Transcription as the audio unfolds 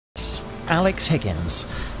Alex Higgins,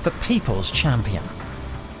 the people's champion.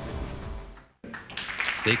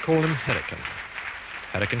 They call him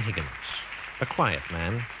Hurricane Higgins, a quiet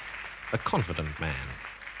man, a confident man.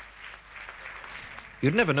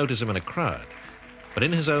 You'd never notice him in a crowd, but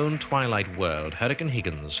in his own twilight world, Hurricane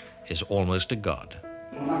Higgins is almost a god.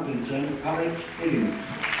 Alex Higgins.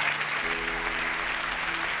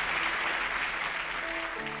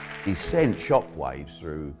 He sent shockwaves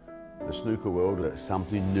through the snooker world that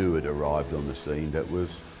something new had arrived on the scene that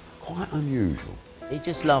was quite unusual. He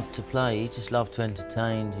just loved to play, he just loved to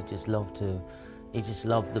entertain, he just loved the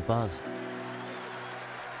buzz.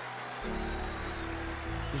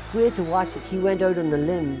 It was great to watch it. He went out on a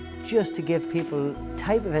limb just to give people a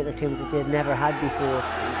type of entertainment that they'd never had before.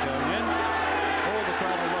 Going in. Oh, the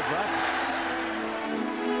crowd will love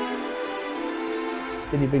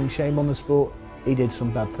that. Did he bring shame on the sport? He did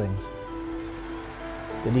some bad things.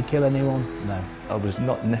 Did he kill anyone? No. I was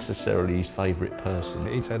not necessarily his favourite person.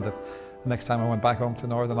 He said that the next time I went back home to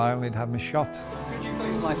Northern Ireland, he'd have me shot. Could you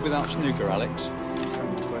face life without snooker, Alex?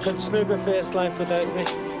 Could snooker face life without me?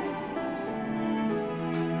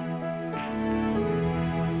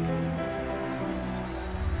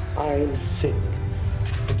 I'm sick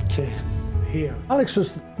to here. Alex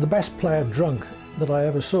was the best player drunk that I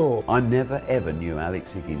ever saw. I never ever knew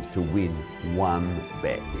Alex Higgins to win one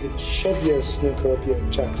bet. You could shove your snooker up your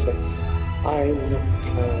jack, say, I'm not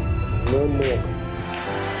playing no more.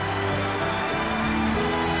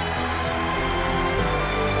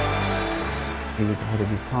 He was ahead of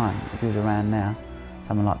his time. If he was around now,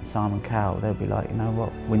 someone like Simon Cowell, they'd be like, you know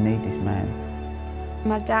what, we need this man.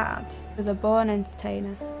 My dad was a born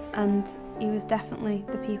entertainer and he was definitely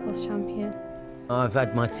the people's champion. I've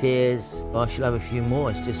had my tears, I shall have a few more.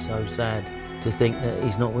 It's just so sad to think that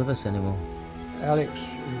he's not with us anymore. Alex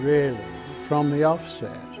really, from the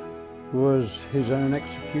offset, was his own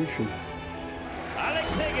execution.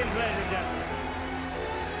 Alex Higgins, ladies and gentlemen.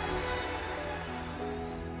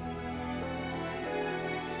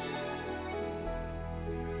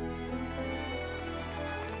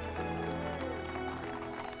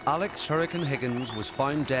 Alex Hurricane Higgins was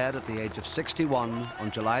found dead at the age of 61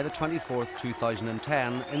 on July the 24th,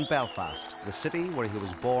 2010 in Belfast, the city where he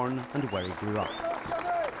was born and where he grew up.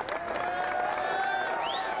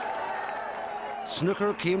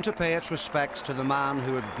 Snooker came to pay its respects to the man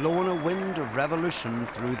who had blown a wind of revolution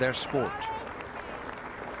through their sport.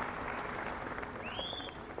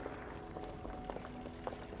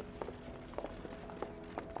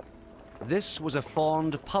 This was a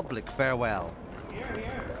fond public farewell.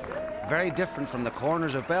 Very different from the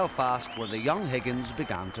corners of Belfast where the young Higgins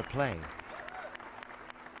began to play.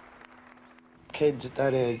 Kids at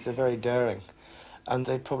that age, they're very daring, and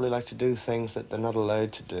they probably like to do things that they're not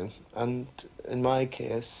allowed to do. And in my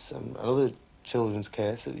case, other children's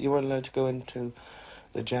case, you weren't allowed to go into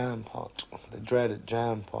the jam pot, the dreaded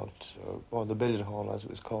jam pot, or the billiard hall as it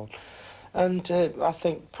was called. And I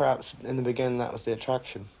think perhaps in the beginning that was the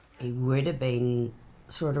attraction. He would have been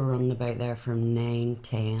sort of running about there from 9,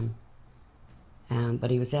 10.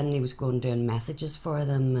 But he was going doing messages for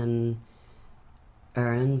them and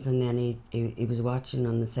errands, and then he was watching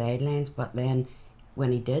on the sidelines. But then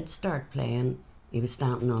when he did start playing, he was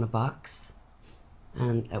standing on a box,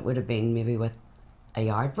 and it would have been maybe with a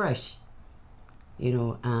yard brush, you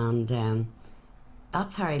know, and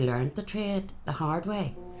that's how he learned the trade, the hard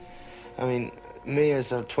way. I mean, me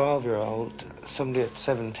as a 12-year-old, somebody at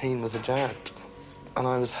 17 was a giant, and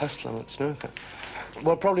I was hustling at snooker.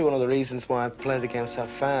 Well, probably one of the reasons why I play the game so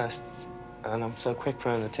fast and I'm so quick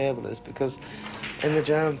around the table is because in the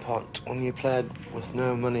jam pot, when you played with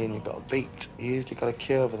no money and you got beat, you usually got a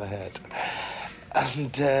cue over the head.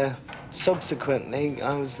 And subsequently,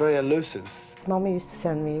 I was very elusive. Mummy used to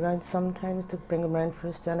send me around sometimes to bring him around for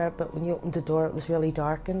his dinner, but when you opened the door, it was really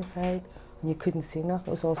dark inside and you couldn't see nothing.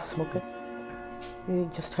 It was all smoky. You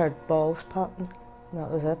just heard balls popping, and that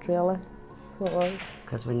was it, really. So it was.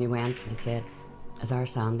 Because when you went and said, "Is our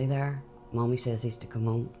Sandy there?" Mummy says he's to come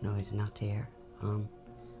home. No, he's not here.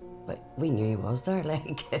 But we knew he was there,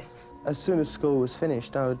 like. As soon as school was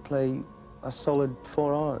finished, I would play a solid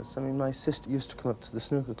 4 hours. I mean, my sister used to come up to the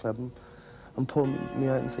snooker club and pull me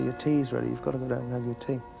out and say, "Your tea's ready, you've got to go down and have your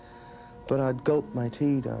tea." But I'd gulp my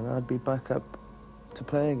tea down and I'd be back up to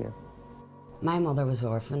play again. My mother was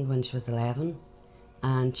orphaned when she was 11,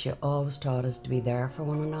 and she always taught us to be there for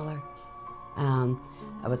one another.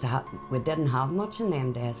 We didn't have much in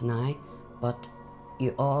them days now, but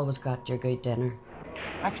you always got your good dinner.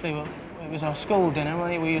 Actually, well, it was our school dinner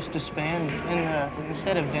money we used to spend.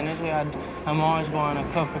 Instead of dinners, we had a Mars bar and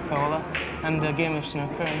a Coca-Cola and a game of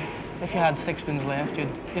snooker. And if you had 6 pence left,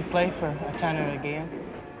 you'd play for a tenner a game.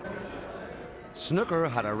 Snooker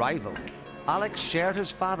had a rival. Alex shared his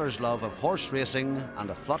father's love of horse racing and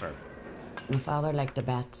a flutter. My father liked to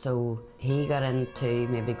bet, so he got into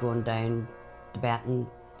maybe going down to betting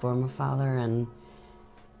for my father, and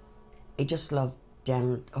he just loved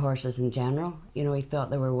horses in general. You know, he thought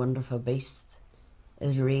they were wonderful beasts.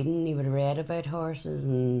 His reading, he would have read about horses,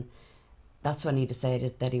 and that's when he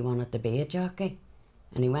decided that he wanted to be a jockey.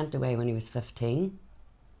 And he went away when he was 15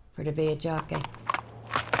 to be a jockey.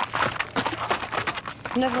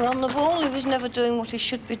 Never on the ball, he was never doing what he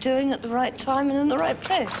should be doing at the right time and in the right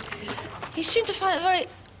place. He seemed to find it very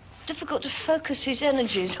difficult to focus his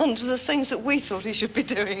energies onto the things that we thought he should be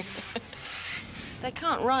doing. They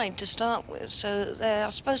can't ride to start with, so they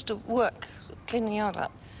are supposed to work, cleaning out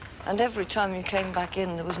up. And every time you came back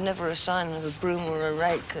in, there was never a sign of a broom or a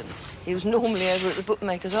rake, and he was normally over at the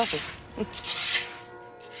bookmaker's office.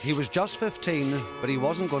 He was just 15, but he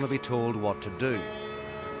wasn't going to be told what to do.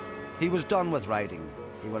 He was done with riding.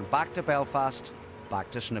 He went back to Belfast,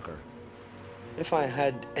 back to snooker. If I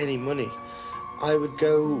had any money, I would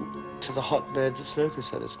go to the hotbeds of snooker,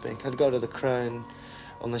 so to speak. I'd go to the Crown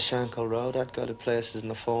on the Shankill Road. I'd go to places in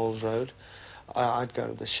the Falls Road. I'd go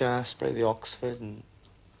to the Shaftesbury, the Oxford and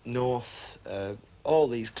North. All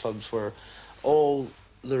these clubs where all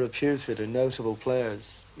the reputed and notable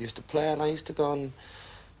players used to play, and I used to go and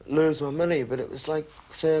lose my money, but it was like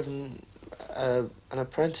serving an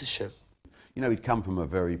apprenticeship. You know, he'd come from a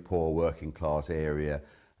very poor working class area,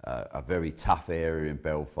 a very tough area in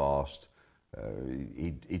Belfast.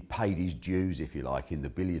 He'd paid his dues, if you like, in the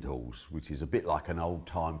billiard halls, which is a bit like an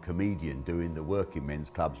old-time comedian doing the working men's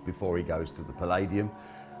clubs before he goes to the Palladium.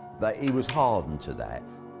 But he was hardened to that.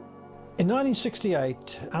 In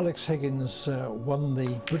 1968, Alex Higgins won the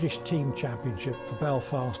British Team Championship for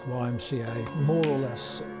Belfast YMCA, more or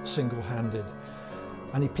less single-handed.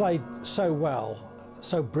 And he played so well,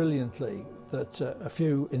 so brilliantly, that a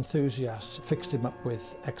few enthusiasts fixed him up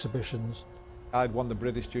with exhibitions. I'd won the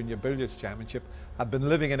British Junior Billiards Championship. I'd been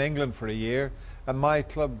living in England for a year, and my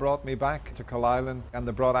club brought me back to Carlisle, and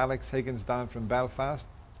they brought Alex Higgins down from Belfast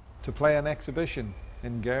to play an exhibition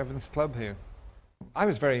in Gervin's club here. I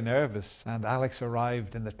was very nervous, and Alex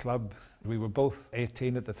arrived in the club. We were both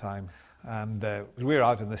 18 at the time, and we were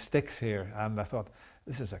out in the sticks here, and I thought,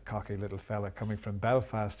 this is a cocky little fella coming from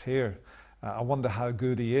Belfast here. I wonder how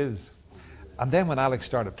good he is. And then when Alex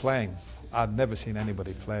started playing, I'd never seen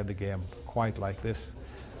anybody play the game quite like this.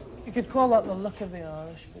 You could call that the luck of the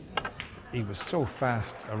Irish. He was so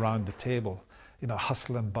fast around the table, you know,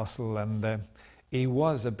 hustle and bustle, and he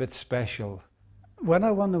was a bit special. When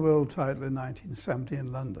I won the world title in 1970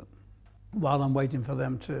 in London, while I'm waiting for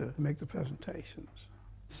them to make the presentations,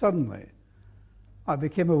 suddenly I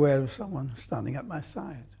became aware of someone standing at my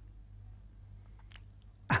side.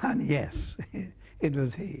 And yes, it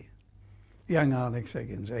was he, young Alex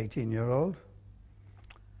Higgins, 18-year-old.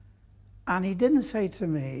 And he didn't say to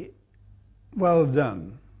me, well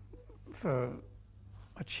done for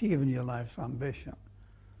achieving your life's ambition.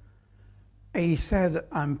 He said,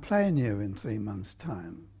 I'm playing you in 3 months'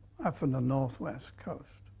 time up on the northwest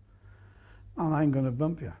coast, and I'm going to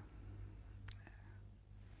bump you.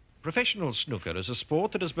 Professional snooker is a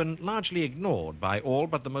sport that has been largely ignored by all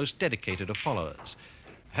but the most dedicated of followers.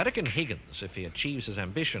 Hurricane Higgins, if he achieves his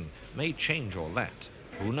ambition, may change all that.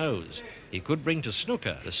 Who knows? He could bring to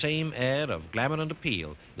snooker the same air of glamour and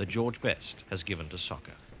appeal that George Best has given to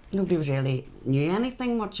soccer. Nobody really knew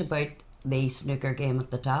anything much about the snooker game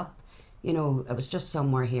at the top. You know, it was just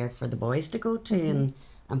somewhere here for the boys to go to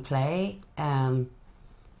and play.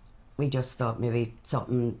 We just thought maybe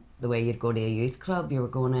something the way you'd go to a youth club, you were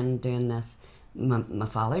going in and doing this. My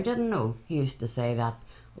father didn't know. He used to say that,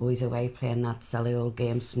 oh, he's away playing that silly old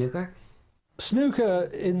game snooker. Snooker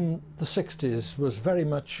in the 60s was very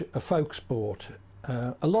much a folk sport.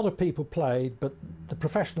 A lot of people played, but the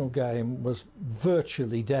professional game was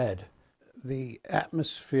virtually dead. The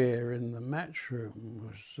atmosphere in the match room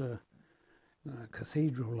was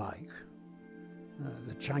cathedral-like.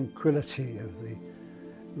 The tranquility of the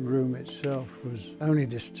room itself was only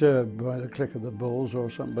disturbed by the click of the balls or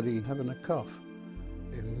somebody having a cough.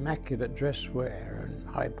 Immaculate dress wear and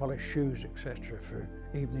high-polished shoes, etc. for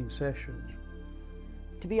evening sessions.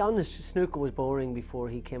 To be honest, snooker was boring before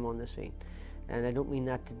he came on the scene. And I don't mean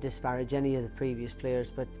that to disparage any of the previous players,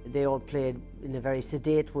 but they all played in a very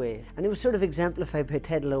sedate way. And it was sort of exemplified by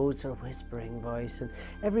Ted Lode's sort of whispering voice, and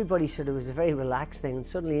everybody sort of was a very relaxed thing, and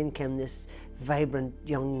suddenly in came this vibrant,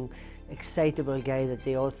 young, excitable guy that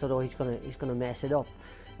they all thought, oh, he's gonna mess it up.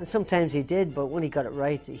 And sometimes he did, but when he got it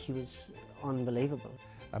right, he was unbelievable.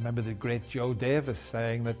 I remember the great Joe Davis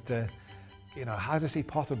saying that You know, how does he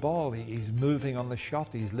pot a ball? He's moving on the shot,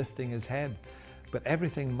 he's lifting his head. But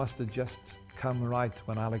everything must have just come right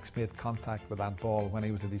when Alex made contact with that ball when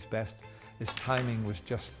he was at his best. His timing was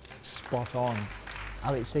just spot on.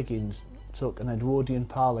 Alex Higgins took an Edwardian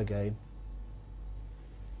parlour game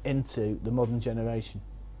into the modern generation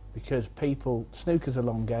because snooker's a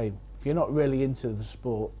long game. If you're not really into the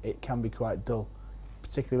sport, it can be quite dull,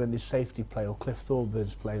 particularly when there's safety play or Cliff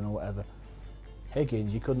Thornburn's playing or whatever.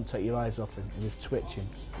 Higgins, you couldn't take your eyes off him. He was twitching,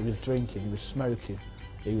 he was drinking, he was smoking,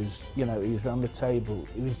 he was, you know, he was round the table.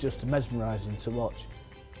 He was just mesmerising to watch.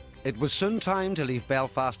 It was soon time to leave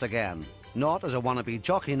Belfast again, not as a wannabe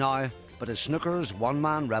jockey now, but as snooker's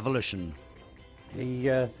one-man revolution.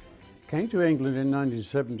 He came to England in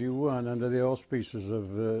 1971 under the auspices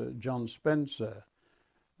of John Spencer,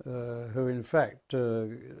 who in fact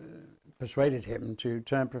persuaded him to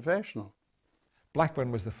turn professional.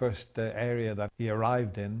 Blackburn was the first area that he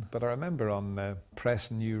arrived in, but I remember on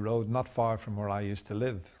Preston New Road, not far from where I used to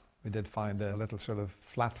live, we did find a little sort of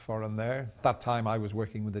flat for him there. At that time I was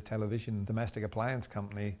working with the television domestic appliance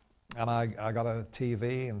company, and I got a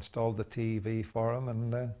TV, installed the TV for him,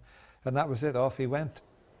 and that was it, off he went.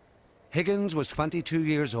 Higgins was 22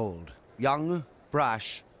 years old, young,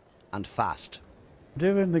 brash and fast.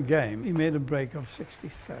 During the game he made a break of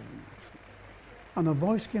 67, and a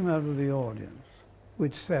voice came out of the audience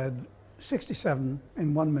which said 67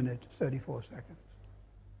 in 1 minute 34 seconds.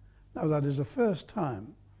 Now that is the first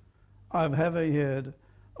time I've ever heard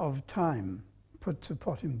of time put to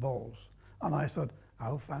potting balls, and I thought,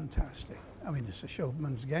 how fantastic. I mean, it's a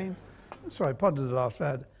showman's game. So I potted the last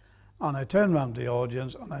red, and I turned around to the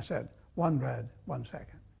audience and I said, 1 red, 1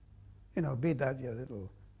 second. You know, beat that, you little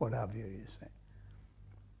what have you say.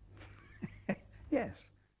 Yes.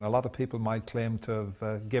 A lot of people might claim to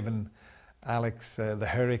have given Alex the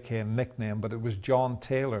Hurricane nickname, but it was John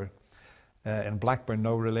Taylor in Blackburn,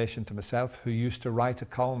 no relation to myself, who used to write a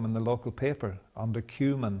column in the local paper under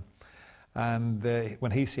Cuman. And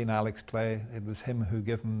when he seen Alex play, it was him who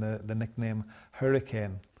gave him the nickname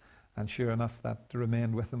Hurricane. And sure enough, that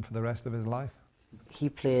remained with him for the rest of his life. He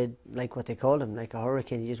played like what they called him, like a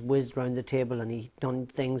hurricane. He just whizzed round the table and he done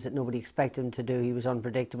things that nobody expected him to do. He was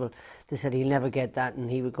unpredictable. They said he'll never get that and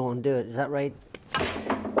he would go and do it. Is that right?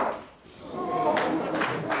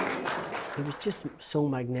 He was just so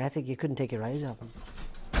magnetic, you couldn't take your eyes off him.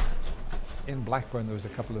 In Blackburn there was a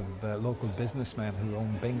couple of local businessmen who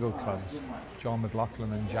owned bingo clubs. John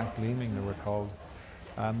McLaughlin and Jack Leeming they were called.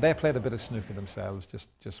 And they played a bit of snooker themselves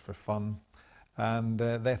just for fun. And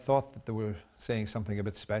they thought that they were saying something a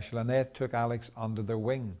bit special, and they took Alex under their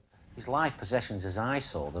wing. His live possessions, as I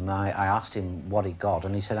saw them, I asked him what he got,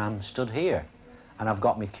 and he said, I'm stood here, and I've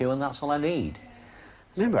got my cue, and that's all I need.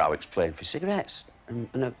 I remember Alex playing for cigarettes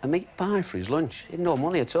and a meat pie for his lunch. He had no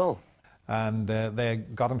money at all. And they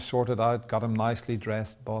got him sorted out, got him nicely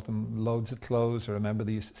dressed, bought him loads of clothes. I remember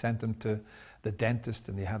they sent him to the dentist,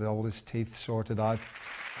 and he had all his teeth sorted out.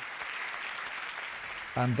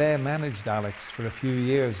 And they managed Alex for a few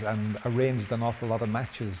years and arranged an awful lot of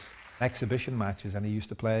matches, exhibition matches, and he used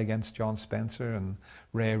to play against John Spencer and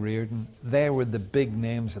Ray Reardon. They were the big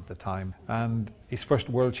names at the time. And his first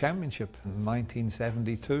World Championship in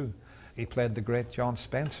 1972, he played the great John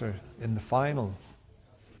Spencer in the final.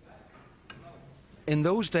 In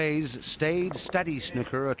those days, staid, steady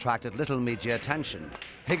snooker attracted little media attention.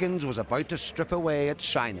 Higgins was about to strip away its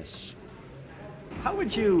shyness. How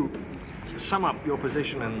would you sum up your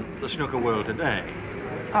position in the snooker world today?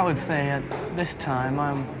 I would say at this time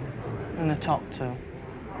I'm in the top 2.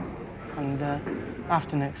 And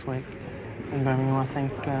after next week in Birmingham, I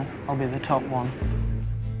think I'll be the top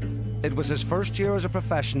 1. It was his first year as a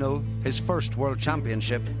professional, his first World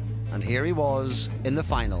Championship, and here he was in the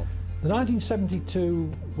final. The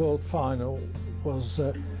 1972 World Final was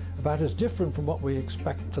about as different from what we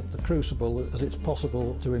expect at the Crucible as it's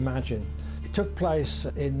possible to imagine. It took place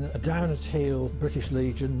in a down-at-heel British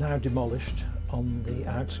Legion, now demolished, on the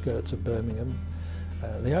outskirts of Birmingham.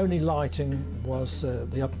 The only lighting was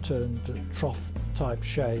the upturned trough-type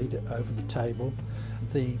shade over the table.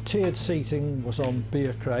 The tiered seating was on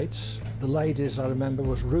beer crates. The ladies, I remember,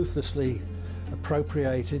 was ruthlessly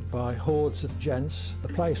appropriated by hordes of gents. The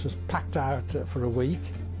place was packed out for a week.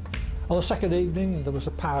 On the second evening there was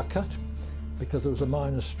a power cut because there was a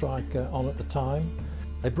miners' strike on at the time.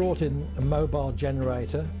 They brought in a mobile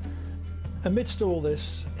generator. Amidst all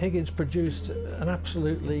this, Higgins produced an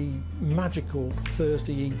absolutely magical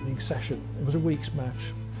Thursday evening session. It was a week's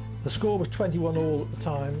match. The score was 21-all at the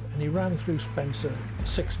time, and he ran through Spencer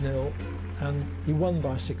 6-0, and he won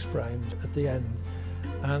by 6 frames at the end.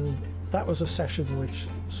 And That was a session which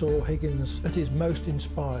saw Higgins at his most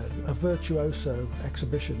inspired, a virtuoso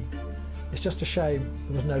exhibition. It's just a shame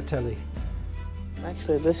there was no telly.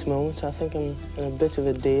 Actually, at this moment, I think I'm in a bit of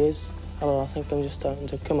a daze, although I think I'm just starting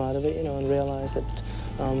to come out of it, you know, and realise that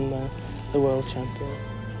I'm the world champion.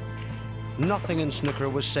 Nothing in snooker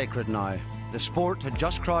was sacred now. The sport had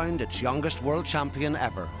just crowned its youngest world champion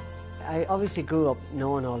ever. I obviously grew up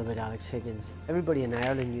knowing all about Alex Higgins. Everybody in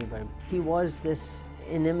Ireland knew about him. He was this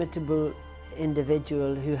inimitable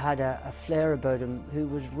individual who had a flair about him, who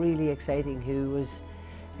was really exciting, who was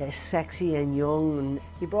sexy and young, and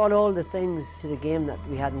he brought all the things to the game that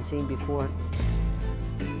we hadn't seen before.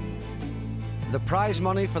 The prize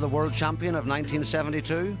money for the world champion of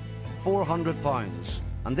 1972? £400.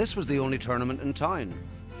 And this was the only tournament in town.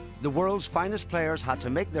 The world's finest players had to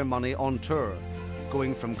make their money on tour,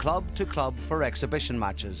 going from club to club for exhibition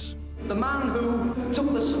matches. The man who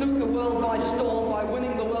took the snooker world by storm by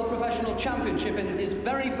winning the World Professional Championship in his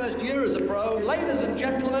very first year as a pro, ladies and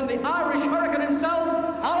gentlemen, the Irish Hurricane himself,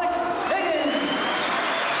 Alex Higgins!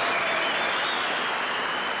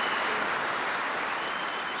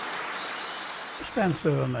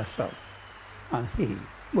 Spencer and myself and he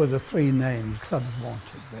were the three names clubs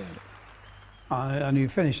wanted, really. And you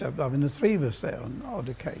finished up, I mean, the three of us there on odd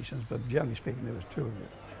occasions, but generally speaking, there was two of you.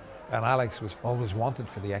 And Alex was always wanted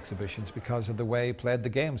for the exhibitions because of the way he played the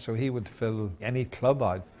game. So he would fill any club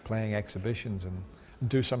out playing exhibitions and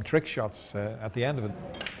do some trick shots at the end of it.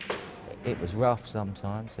 It was rough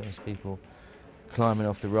sometimes. There was people climbing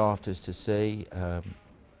off the rafters to see. So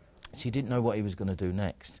you didn't know what he was going to do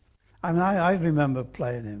next. I mean, I remember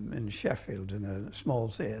playing him in Sheffield, in a small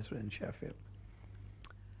theatre in Sheffield.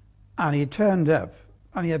 And he turned up,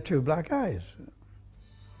 and he had two black eyes.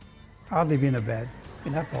 Hardly been in bed,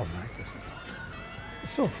 been up all night.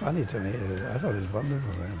 It's so funny to me. I thought it was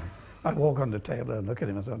wonderful, really. I'd walk on the table and look at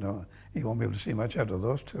him and thought, no, he won't be able to see much out of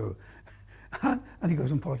those two. And he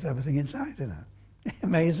goes and puts everything inside, you know.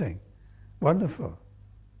 Amazing. Wonderful.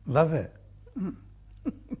 Love it.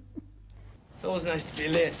 It's always nice to be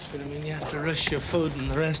late, but I mean, you have to rush your food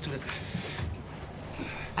and the rest of it.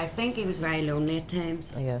 I think he was very lonely at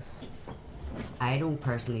times. Yes. I don't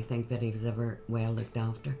personally think that he was ever well looked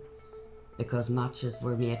after, because matches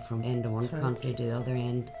were made from end of one country to the other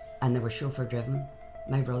end, and they were chauffeur driven.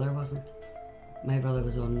 My brother wasn't. My brother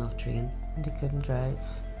was on and off trains. And he couldn't drive.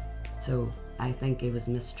 So I think he was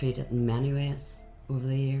mistreated in many ways over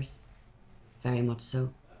the years. Very much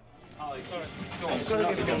so. I've got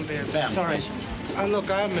to get going, babe. Sorry. Look,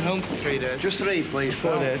 I haven't been home for 3 days. Just 3, please.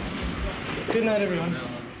 4 days. Good night, everyone.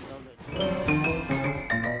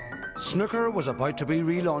 Snooker was about to be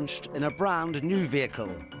relaunched in a brand new vehicle,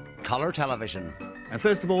 colour television. And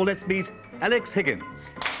first of all, let's meet Alex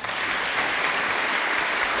Higgins.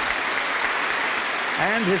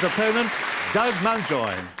 And his opponent, Doug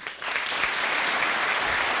Mountjoy.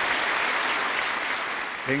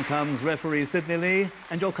 In comes referee Sidney Lee,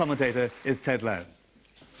 and your commentator is Ted Lowe.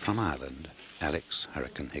 From Ireland, Alex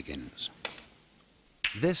Hurricane Higgins.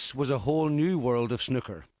 This was a whole new world of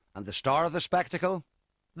snooker, and the star of the spectacle,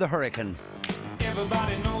 the Hurricane.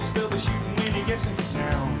 Everybody knows they'll be shooting when he gets into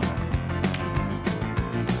town.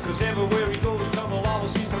 'Cause everywhere he goes, trouble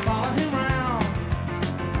always seems to follow him around.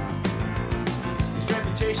 His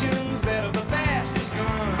reputation's that of the fastest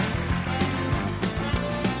gun.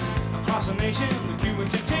 Across the nation, the Cuban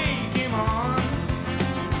to take him on.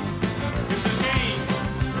 This is game,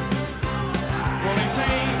 rolling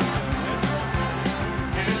fame,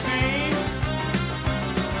 and his name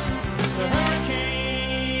is the Hurricane.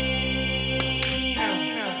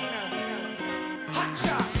 Hot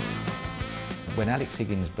shot. When Alex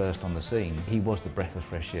Higgins burst on the scene, he was the breath of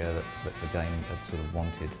fresh air that the game had sort of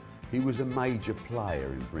wanted. He was a major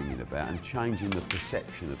player in bringing about and changing the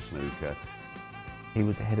perception of snooker. He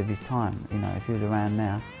was ahead of his time. You know, if he was around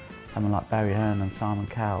now, someone like Barry Hearn and Simon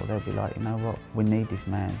Cowell, they'd be like, you know what, we need this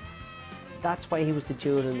man. That's why he was the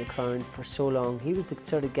jewel in the crown for so long. He was the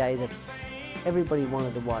sort of guy that everybody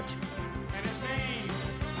wanted to watch.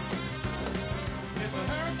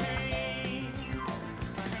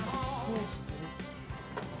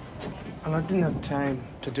 And I didn't have time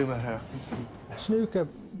to do my hair. Snooker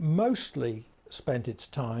mostly spent its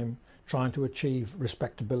time trying to achieve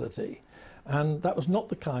respectability, and that was not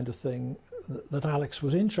the kind of thing that Alex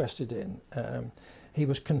was interested in. He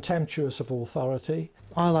was contemptuous of authority.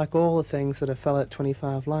 I like all the things that a fella at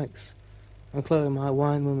 25 likes, including my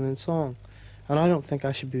wine, women and song. And I don't think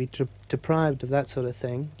I should be deprived of that sort of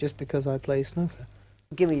thing just because I play snooker.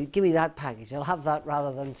 Give me that package. I'll have that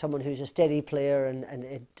rather than someone who's a steady player and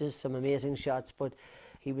it does some amazing shots, but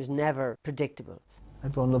he was never predictable.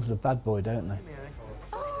 Everyone loves a bad boy, don't they?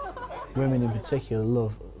 Women in particular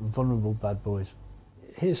love vulnerable bad boys.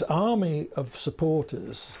 His army of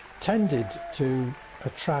supporters tended to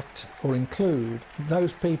attract or include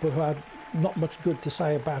those people who had not much good to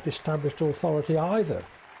say about established authority either.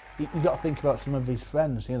 You've got to think about some of his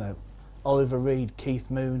friends, you know, Oliver Reed,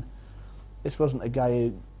 Keith Moon. This wasn't a guy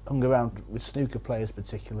who hung around with snooker players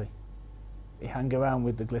particularly. He hung around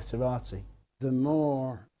with the glitterati. The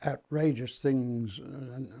more outrageous things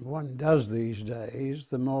one does these days,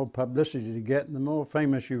 the more publicity you get and the more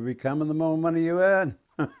famous you become and the more money you earn.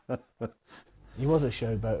 He was a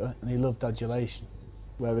showboater and he loved adulation,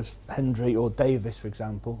 whereas Hendry or Davis, for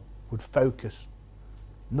example, would focus.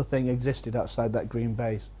 Nothing existed outside that green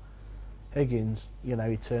base. Higgins, you know,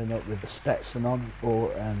 he turned up with the Stetson on, or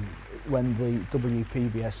when the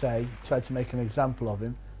WPBSA tried to make an example of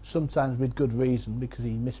him, sometimes with good reason because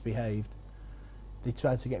he misbehaved, they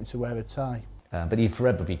tried to get him to wear a tie. But he'd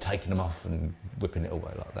forever be taking them off and whipping it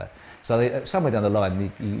away like that. So somewhere down the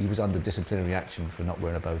line, he was under disciplinary action for not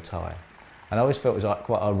wearing a bow tie. And I always felt it was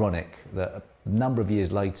quite ironic that a number of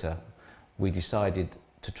years later, we decided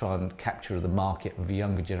to try and capture the market of the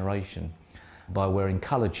younger generation by wearing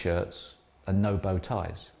coloured shirts and no bow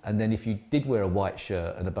ties. And then if you did wear a white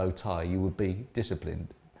shirt and a bow tie, you would be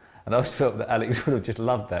disciplined. And I always felt that Alex would have just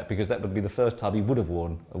loved that, because that would be the first time he would have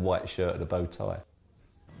worn a white shirt and a bow tie.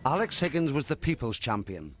 Alex Higgins was the people's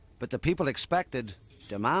champion, but the people expected,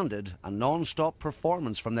 demanded a non-stop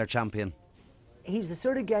performance from their champion. He was the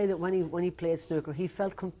sort of guy that when he played snooker, he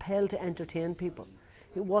felt compelled to entertain people.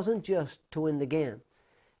 It wasn't just to win the game.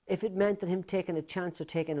 If it meant that him taking a chance or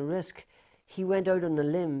taking a risk, he went out on a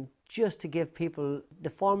limb just to give people the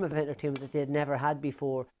form of entertainment that they'd never had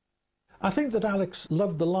before. I think that Alex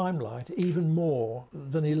loved the limelight even more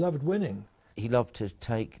than he loved winning. He loved to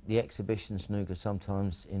take the exhibition snooker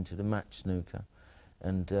sometimes into the match snooker,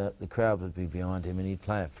 and the crowd would be behind him and he'd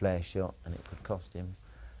play a flare shot and it could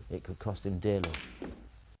cost him dearly.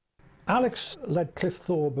 Alex led Cliff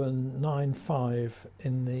Thorburn 9-5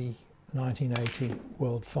 in the 1980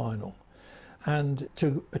 World Final, and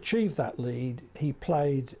to achieve that lead he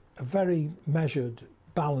played a very measured,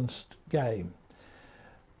 balanced game.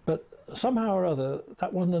 But somehow or other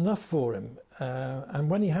that wasn't enough for him, and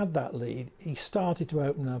when he had that lead he started to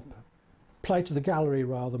open up, play to the gallery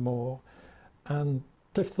rather more, and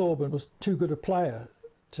Cliff Thorburn was too good a player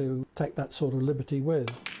to take that sort of liberty with.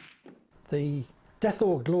 The death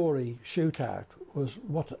or glory shootout was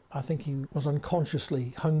what I think he was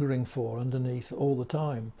unconsciously hungering for underneath all the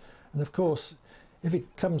time. And of course, if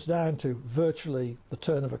it comes down to virtually the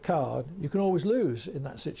turn of a card, you can always lose in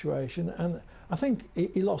that situation, and I think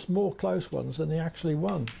he lost more close ones than he actually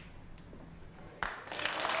won.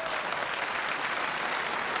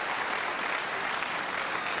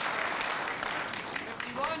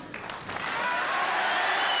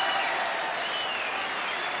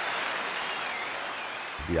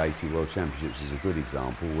 The 80 World Championships is a good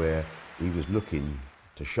example where he was looking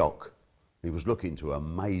to shock. He was looking to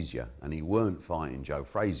amaze you, and he weren't fighting Joe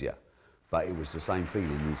Frazier, but it was the same feeling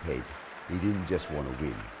in his head. He didn't just want to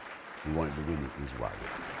win, he wanted to win it his way.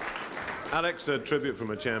 Alex, a tribute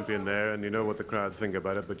from a champion there, and you know what the crowd think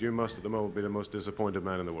about it, but you must at the moment be the most disappointed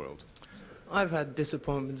man in the world. I've had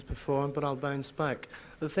disappointments before, but I'll bounce back.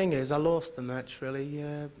 The thing is, I lost the match, really,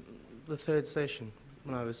 the third session,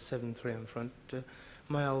 when I was 7-3 in front.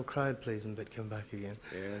 My old crowd pleasing bit came back again.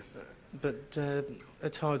 Yes. But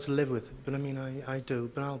it's hard to live with. But I mean, I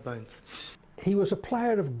do, but I'll bounce. He was a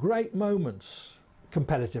player of great moments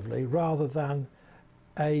competitively rather than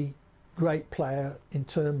a great player in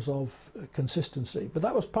terms of consistency. But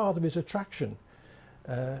that was part of his attraction,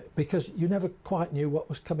 because you never quite knew what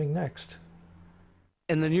was coming next.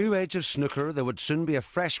 In the new age of snooker, there would soon be a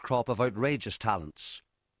fresh crop of outrageous talents.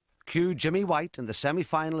 Cue Jimmy White in the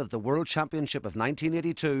semi-final of the World Championship of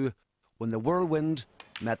 1982 when the whirlwind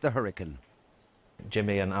met the hurricane.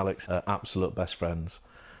 Jimmy and Alex are absolute best friends.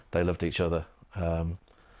 They loved each other. And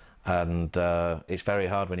it's very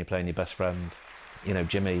hard when you're playing your best friend. You know,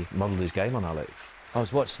 Jimmy modelled his game on Alex. I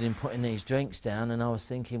was watching him putting these drinks down and I was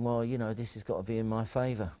thinking, well, you know, this has got to be in my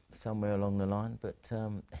favour somewhere along the line, but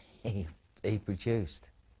he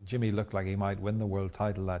produced. Jimmy looked like he might win the world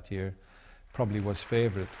title that year. Probably was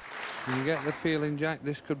favourite. Do you get the feeling, Jack,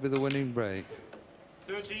 this could be the winning break?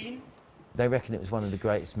 13. They reckon it was one of the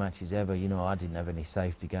greatest matches ever. You know, I didn't have any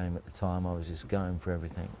safety game at the time. I was just going for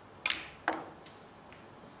everything.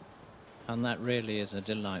 And that really is a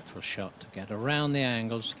delightful shot to get around the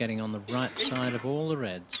angles, getting on the right side of all the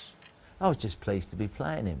reds. I was just pleased to be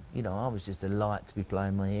playing him. You know, I was just delighted to be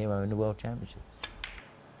playing my hero in the World Championship.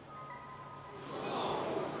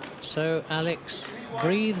 So Alex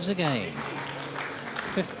breathes again.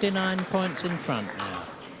 59 points in front now.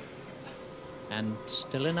 And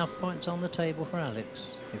still enough points on the table for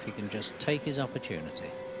Alex, if he can just take his opportunity.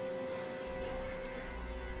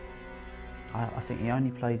 I think he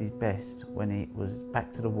only played his best when he was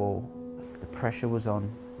back to the wall, the pressure was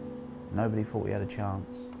on, nobody thought he had a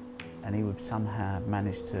chance, and he would somehow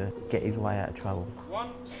manage to get his way out of trouble.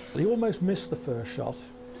 He almost missed the first shot,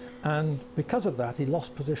 and because of that he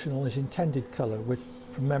lost position on his intended colour, which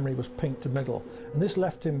from memory was pink to middle, and this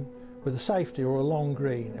left him with a safety or a long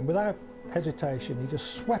green, and without hesitation he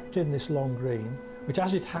just swept in this long green, which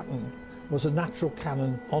as it happened was a natural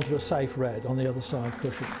cannon onto a safe red on the other side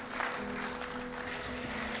cushion.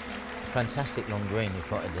 Fantastic long green he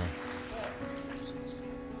potted there.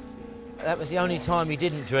 That was the only time he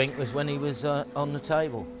didn't drink, was when he was on the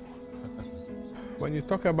table. When you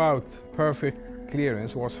talk about perfect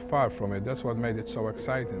clearance, was far from it. That's what made it so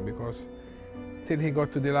exciting, because till he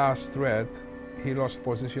got to the last thread, he lost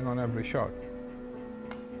position on every shot.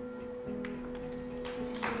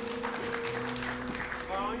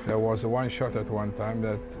 There was one shot at one time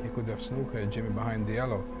that he could have snookered Jimmy behind the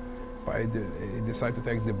yellow, but he decided to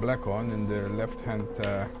take the black on in the left-hand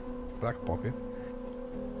black pocket.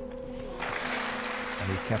 And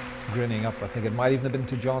he kept grinning up. I think it might even have been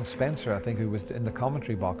to John Spencer, I think, who was in the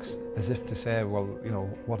commentary box, as if to say, well, you know,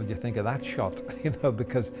 what did you think of that shot? You know,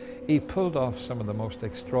 because he pulled off some of the most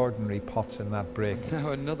extraordinary pots in that break. Now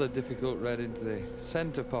another difficult red into the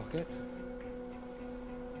centre pocket.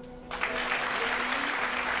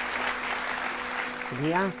 And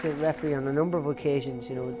he asked the referee on a number of occasions,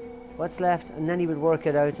 you know, what's left, and then he would work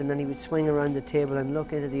it out, and then he would swing around the table and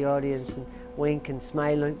look into the audience and wink and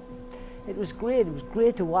smile. It was great. It was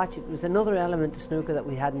great to watch. It was another element to snooker that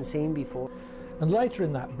we hadn't seen before. And later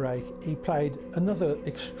in that break, he played another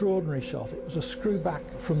extraordinary shot. It was a screw back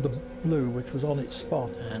from the blue, which was on its spot.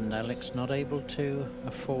 And Alex not able to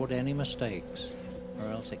afford any mistakes, or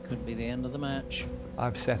else it could be the end of the match.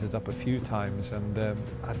 I've set it up a few times, and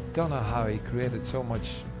I don't know how he created so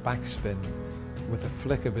much backspin with a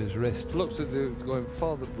flick of his wrist. Looks as if it was going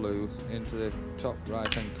for the blue into the top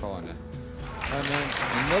right-hand corner. And then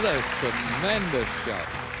another tremendous shot.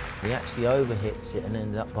 He actually overhits it and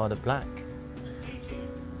ended up by the black.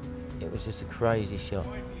 It was just a crazy shot.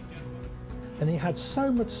 And he had so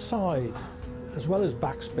much side as well as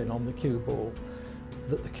backspin on the cue ball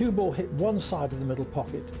that the cue ball hit one side of the middle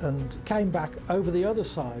pocket and came back over the other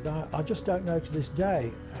side. I just don't know to this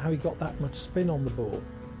day how he got that much spin on the ball.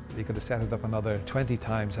 He could have set it up another 20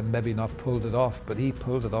 times and maybe not pulled it off, but he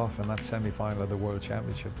pulled it off in that semi-final of the World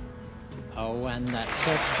Championship. Oh, and that's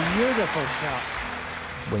a beautiful shot.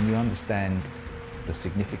 When you understand the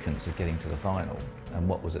significance of getting to the final and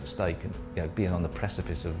what was at stake, and you know, being on the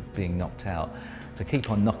precipice of being knocked out, to keep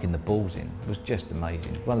on knocking the balls in was just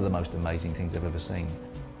amazing. One of the most amazing things I've ever seen.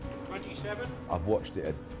 27. I've watched it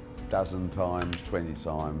a dozen times, 20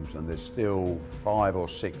 times, and there's still 5 or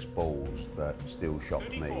 6 balls that still shock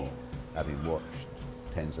me, having watched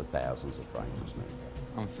tens of thousands of frames of snooker.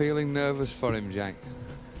 I'm feeling nervous for him, Jack.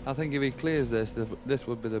 I think if he clears this, this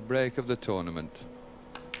would be the break of the tournament.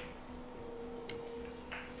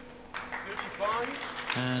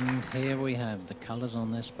 35. And here we have the colours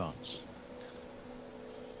on their spots.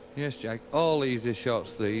 Yes, Jack, all easy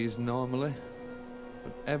shots these normally,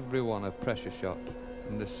 but every one a pressure shot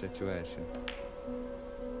in this situation.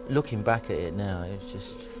 Looking back at it now, it's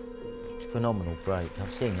just a phenomenal break.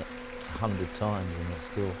 I've seen it 100 times and it's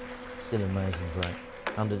still amazing break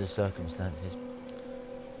under the circumstances.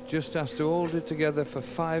 Just has to hold it together for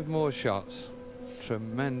 5 more shots.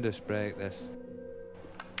 Tremendous break, this.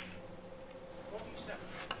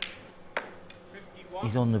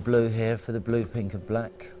 He's on the blue here for the blue, pink and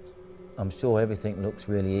black. I'm sure everything looks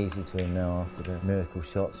really easy to him now after the miracle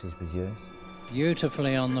shots he's produced.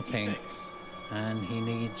 Beautifully on the pink, and he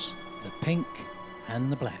needs the pink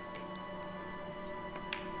and the black.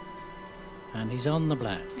 And he's on the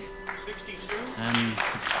black. 62. And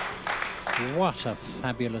what a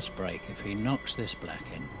fabulous break if he knocks this black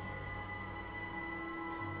in.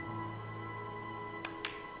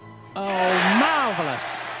 Oh,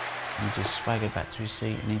 marvellous! He just swaggered back to his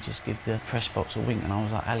seat and he just gave the press box a wink, and I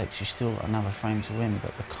was like, Alex, you still got another frame to win.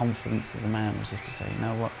 But the confidence of the man was if to say, you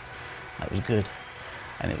know what, that was good.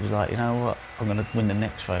 And it was like, you know what, I'm going to win the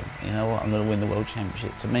next frame. You know what, I'm going to win the World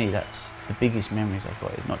Championship. To me, that's the biggest memories I've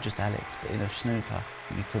got. Not just Alex, but in a snooker.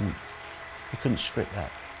 You couldn't script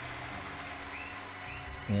that.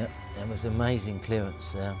 Yeah, that was amazing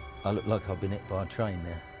clearance. I look like I've been hit by a train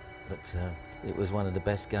there, but it was one of the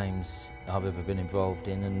best games I've ever been involved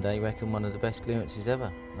in, and they reckon one of the best clearances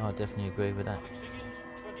ever. I definitely agree with that.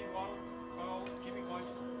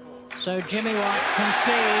 So Jimmy White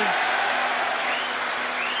concedes.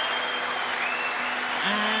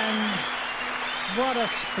 And what a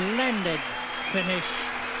splendid finish.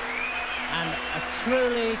 And a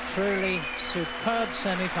truly, truly superb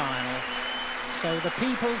semi-final. So the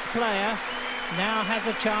People's player now has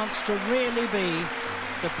a chance to really be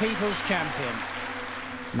the People's champion.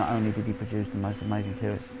 Not only did he produce the most amazing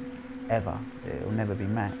clearance ever, it will never be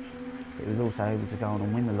matched, but he was also able to go on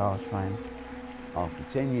and win the last frame. After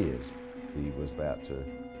 10 years, he was about to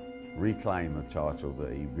reclaim a title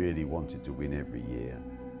that he really wanted to win every year,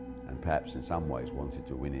 and perhaps in some ways wanted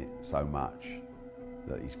to win it so much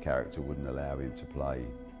that his character wouldn't allow him to play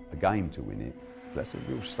a game to win it. That's a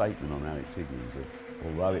real statement on Alex Higgins, that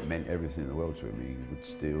although it meant everything in the world to him, he would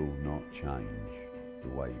still not change the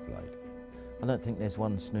way he played. I don't think there's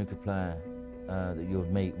one snooker player that you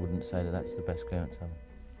would meet wouldn't say that that's the best clearance ever.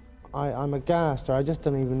 I'm aghast, or I just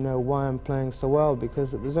don't even know why I'm playing so well,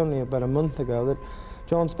 because it was only about a month ago that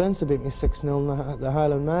John Spencer beat me 6-0 in the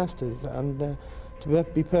Highland Masters, and to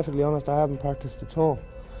be perfectly honest, I haven't practiced at all.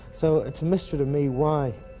 So it's a mystery to me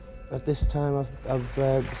why, at this time, I've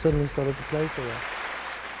suddenly started to play so well.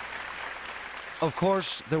 Of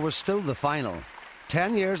course, there was still the final.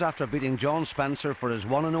 10 years after beating John Spencer for his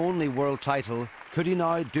one and only world title, could he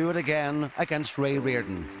now do it again against Ray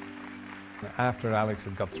Reardon? After Alex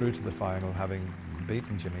had got through to the final, having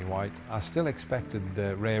beaten Jimmy White, I still expected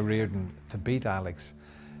Ray Reardon to beat Alex,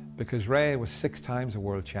 because Ray was 6 times a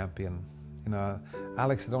world champion. You know,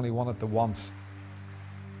 Alex had only won it the once.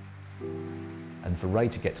 And for Ray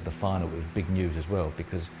to get to the final, it was big news as well,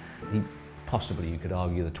 because he possibly, you could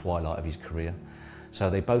argue, the twilight of his career. So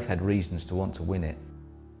they both had reasons to want to win it.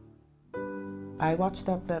 I watched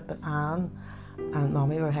that bit, but Anne and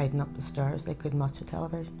Mommy were hiding up the stairs. They couldn't watch the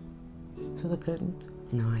television, so they couldn't.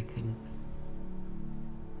 No, I couldn't.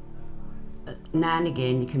 Now and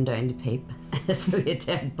again you come down to peep, so you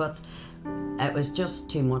did, but it was just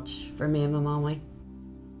too much for me and my mommy.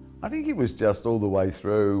 I think it was just all the way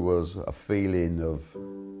through was a feeling of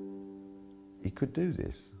he could do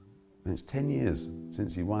this. And it's 10 years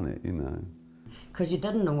since he won it, you know. Because you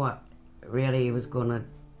didn't know what really he was going to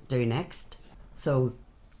do next. So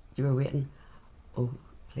you were waiting, oh,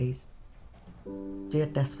 please, do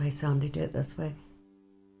it this way, Sandy, do it this way.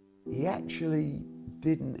 He actually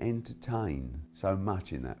didn't entertain so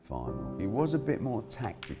much in that final. He was a bit more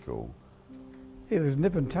tactical. He was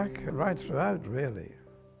nip and tuck right throughout, really.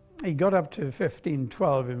 He got up to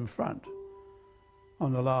 15-12 in front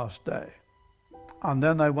on the last day. And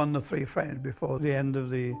then I won the 3 frames before the end of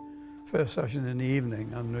the first session in the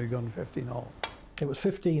evening, and we'd gone 15-all. It was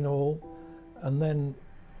 15-all, and then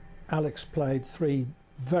Alex played 3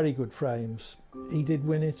 very good frames. He did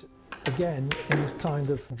win it again in a kind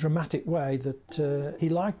of dramatic way that he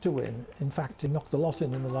liked to win. In fact, he knocked the lot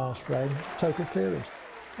in the last frame, total clearance.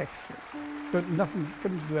 Excellent. But nothing,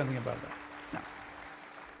 couldn't do anything about that, no.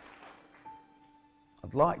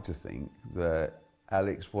 I'd like to think that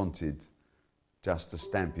Alex wanted just to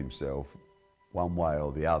stamp himself one way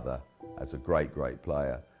or the other as a great, great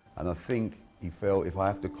player. And I think he felt, if I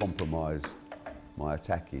have to compromise my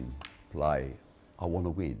attacking play, I want to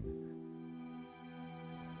win.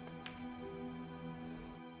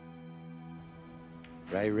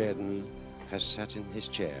 Ray Reardon has sat in his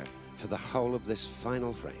chair for the whole of this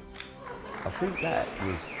final frame. I think that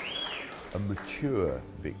was a mature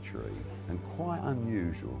victory and quite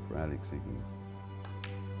unusual for Alex Higgins.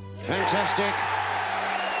 Fantastic.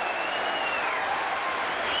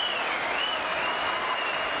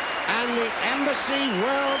 And the Embassy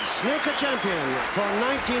World Snooker Champion for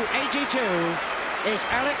 1982 is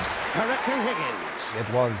Alex Higgins.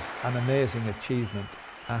 It was an amazing achievement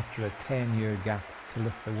after a 10-year gap to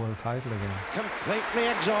lift the world title again. Completely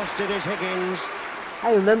exhausted is Higgins.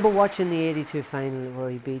 I remember watching the 82 final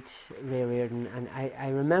where he beat Ray Reardon, and I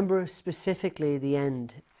remember specifically the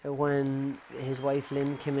end when his wife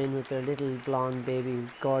Lynn came in with their little blonde baby who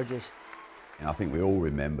was gorgeous. And I think we all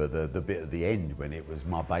remember the bit at the end when it was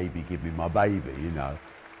 "my baby, give me my baby," you know.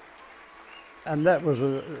 And that was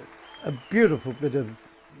a beautiful bit of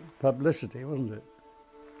publicity, wasn't it?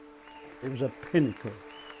 It was a pinnacle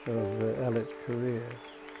of Alex's career.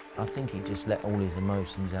 I think he just let all his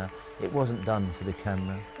emotions out. It wasn't done for the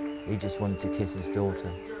camera. He just wanted to kiss his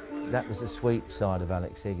daughter. That was the sweet side of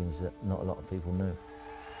Alex Higgins that not a lot of people knew.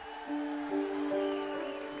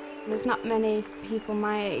 There's not many people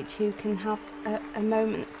my age who can have a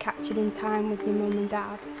moment that's captured in time with your mum and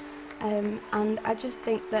dad. And I just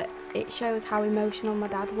think that it shows how emotional my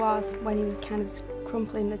dad was when he was kind of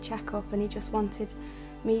crumpling the cheque up and he just wanted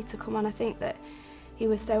me to come on. I think that he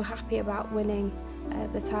was so happy about winning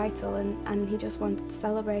the title, and he just wanted to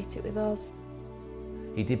celebrate it with us.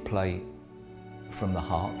 He did play from the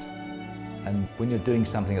heart, and when you're doing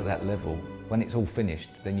something at that level, when it's all finished,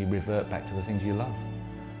 then you revert back to the things you love.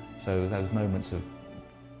 So those moments of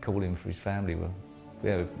calling for his family were,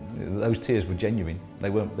 yeah, those tears were genuine. They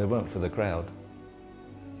weren't for the crowd.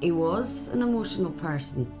 He was an emotional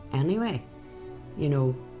person anyway, you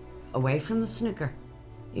know, away from the snooker.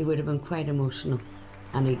 He would have been quite emotional,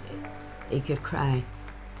 and he could cry,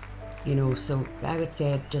 you know, so I would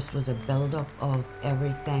say it just was a build-up of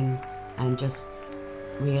everything and just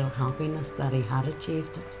real happiness that he had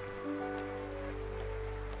achieved it.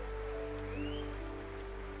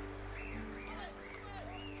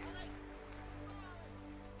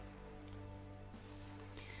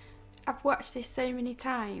 I've watched this so many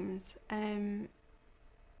times, and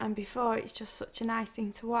before it's just such a nice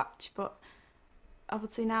thing to watch, but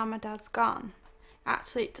obviously now my dad's gone,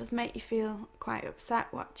 actually it does make you feel quite upset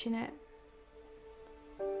watching it.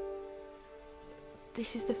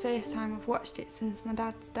 This is the first time I've watched it since my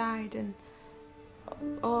dad's died, and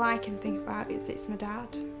all I can think about is it's my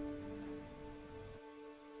dad.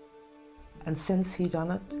 And since he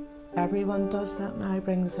done it, everyone does that now,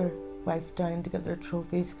 brings their wife down to get their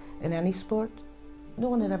trophies in any sport. No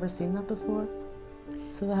one had ever seen that before.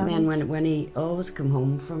 So they haven't. And then when he always come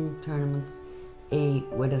home from tournaments, he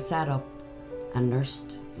would have sat up and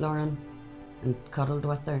nursed Lauren and cuddled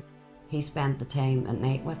with her. He spent the time at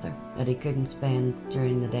night with her that he couldn't spend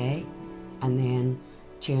during the day, and then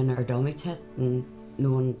chewing her tummy tit and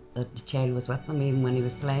knowing that the child was with him even when he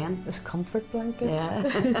was playing. This comfort blanket.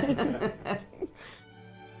 Yeah.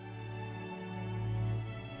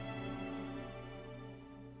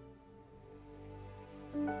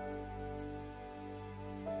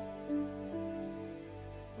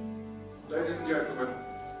 Ladies and gentlemen,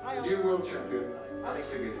 new world champion, Alex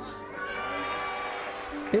Higgins.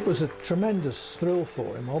 It was a tremendous thrill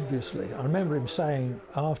for him, obviously. I remember him saying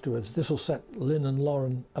afterwards, this will set Lynn and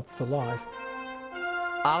Lauren up for life.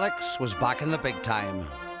 Alex was back in the big time.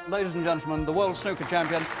 Ladies and gentlemen, the world snooker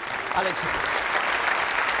champion, Alex Higgins.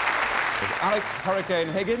 It's Alex Hurricane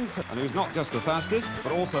Higgins, and who's not just the fastest,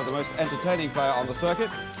 but also the most entertaining player on the circuit.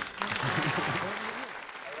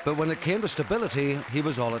 But when it came to stability, he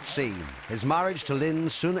was all at sea. His marriage to Lynn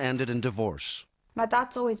soon ended in divorce. My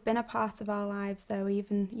dad's always been a part of our lives, though,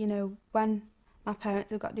 even, you know, when my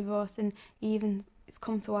parents have got divorced, and even it's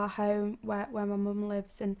come to our home where my mum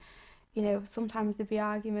lives, and, you know, sometimes there'd be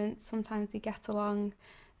arguments, sometimes they get along,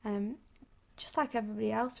 just like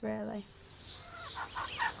everybody else, really.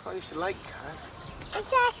 I used to like carrot. Is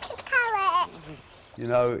that a carrot? You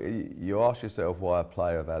know, you ask yourself why a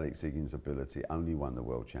player of Alex Higgins' ability only won the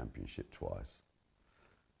World Championship twice.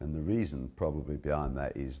 And the reason probably behind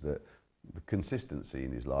that is that the consistency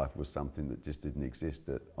in his life was something that just didn't exist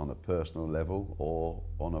on a personal level or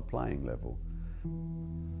on a playing level.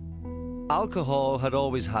 Alcohol had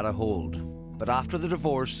always had a hold, but after the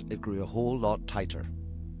divorce, it grew a whole lot tighter.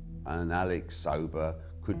 And Alex, sober,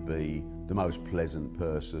 could be the most pleasant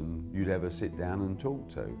person you'd ever sit down and talk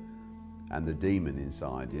to. And the demon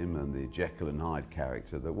inside him and the Jekyll and Hyde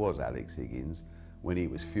character that was Alex Higgins, when he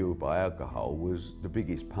was fueled by alcohol, was the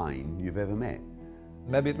biggest pain you've ever met.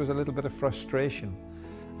 Maybe it was a little bit of frustration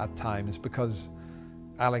at times because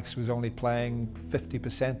Alex was only playing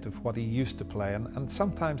 50% of what he used to play, and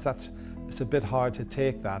sometimes it's a bit hard to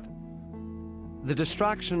take that. The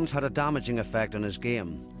distractions had a damaging effect on his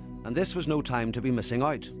game, and this was no time to be missing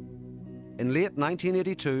out. In late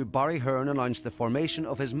 1982, Barry Hearn announced the formation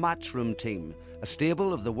of his matchroom team, a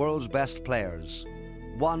stable of the world's best players.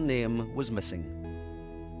 One name was missing.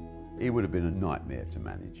 He would have been a nightmare to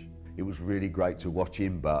manage. It was really great to watch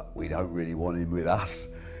him, but we don't really want him with us.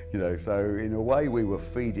 You know, so in a way we were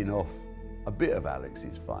feeding off a bit of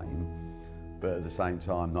Alex's fame, but at the same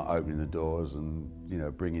time not opening the doors and, you know,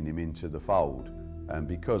 bringing him into the fold. And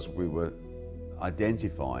because we were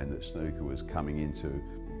identifying that snooker was coming into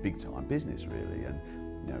big time business really, and,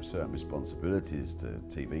 you know, certain responsibilities to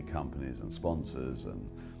TV companies and sponsors and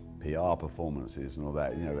PR performances and all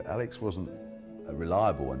that, you know, Alex wasn't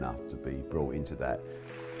reliable enough to be brought into that.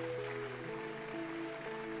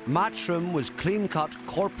 Matchroom was clean-cut,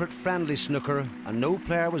 corporate-friendly snooker, and no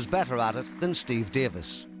player was better at it than Steve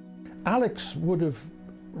Davis. Alex would have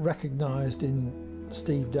recognised in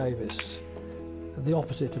Steve Davis the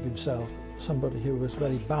opposite of himself, somebody who was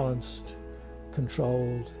very balanced,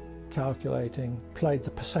 controlled, calculating, played the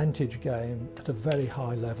percentage game at a very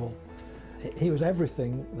high level. He was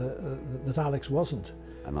everything that Alex wasn't.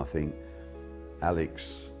 And I think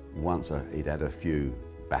Alex, once he'd had a few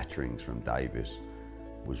batterings from Davis,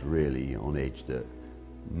 was really on edge that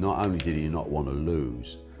Not only did he not want to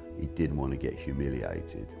lose, he didn't want to get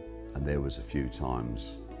humiliated. And there was a few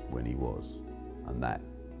times when he was, and that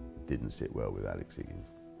didn't sit well with Alex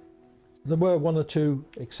Higgins. There were one or two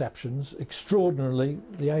exceptions. Extraordinarily,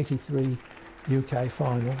 the '83 UK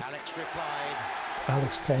final. Alex replied.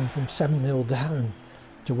 Alex came from 7-0 down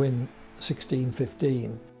to win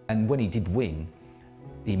 16-15. And when he did win,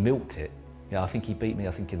 he milked it. You know, I think he beat me,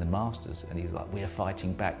 in the Masters, and he was like, we're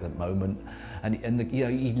fighting back that moment. And you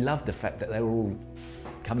know, he loved the fact that they were all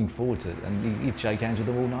coming forward to it, and he'd shake hands with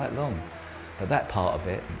them all night long. But that part of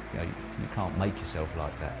it, you know, you can't make yourself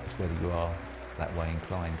like that. It's whether you are that way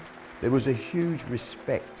inclined. There was a huge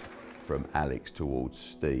respect from Alex towards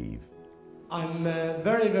Steve. I'm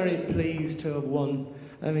very, very pleased to have won.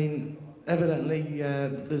 I mean, evidently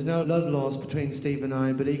there's no love lost between Steve and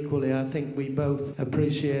I, but equally I think we both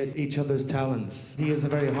appreciate each other's talents. He is a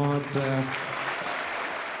very hard...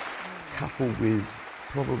 Coupled with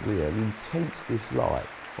probably an intense dislike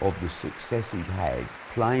of the success he'd had,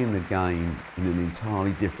 playing the game in an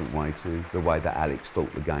entirely different way to the way that Alex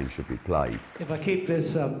thought the game should be played. If I keep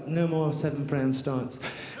this up, no more 7-frame starts.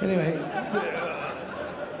 Anyway...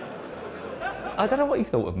 I don't know what he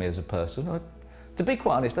thought of me as a person. To be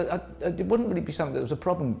quite honest, it wouldn't really be something that was a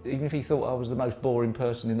problem, even if he thought I was the most boring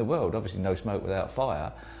person in the world. Obviously no smoke without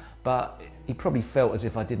fire, but he probably felt as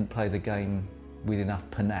if I didn't play the game with enough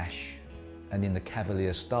panache and in the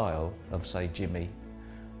cavalier style of, say, Jimmy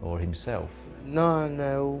or himself. Now I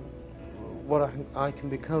know what I can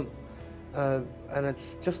become, and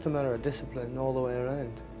it's just a matter of discipline all the way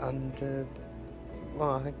around. And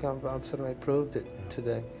well, I think I've sort of proved it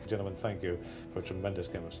today. Gentlemen, thank you for a tremendous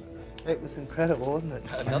game of snooker. It was incredible, wasn't it?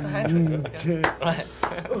 Another handshake.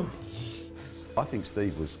 I think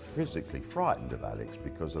Steve was physically frightened of Alex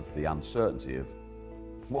because of the uncertainty of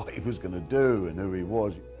what he was going to do and who he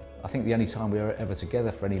was. I think the only time we were ever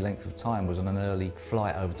together for any length of time was on an early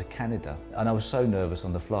flight over to Canada. And I was so nervous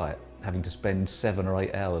on the flight, having to spend 7 or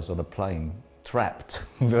 8 hours on a plane, trapped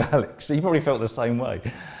with Alex. He probably felt the same way.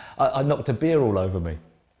 I knocked a beer all over me.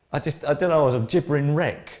 I don't know, I was a gibbering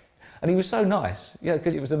wreck. And he was so nice, you know,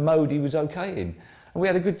 because it was a mode he was okay in. And we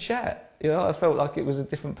had a good chat. You know, I felt like it was a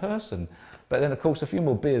different person. But then, of course, a few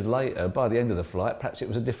more beers later, by the end of the flight, perhaps it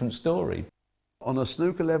was a different story. On a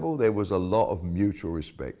snooker level, there was a lot of mutual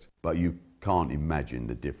respect, but you can't imagine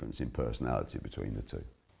the difference in personality between the two.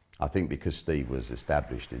 I think because Steve was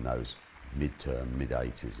established in those mid-term,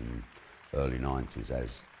 mid-80s and early 90s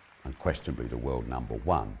as unquestionably the world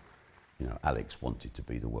 #1, you know, Alex wanted to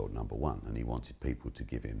be the world #1, and he wanted people to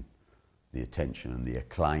give him the attention and the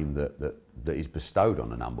acclaim that is bestowed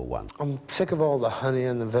on a #1. I'm sick of all the honey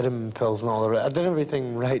and the vitamin pills and all the rest. I did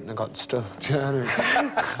everything right and I got stuffed, you know what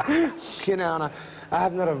I mean? You know, and I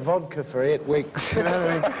haven't had a vodka for 8 weeks, you know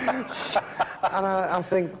what I mean? And I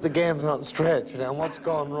think the game's not straight, you know, and what's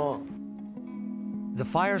gone wrong? The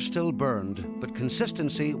fire still burned, but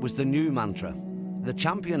consistency was the new mantra. The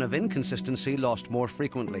champion of inconsistency lost more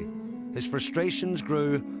frequently. His frustrations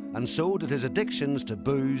grew, and so did his addictions to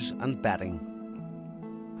booze and betting.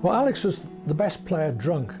 Well, Alex was the best player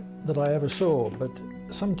drunk that I ever saw, but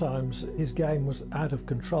sometimes his game was out of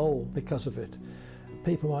control because of it.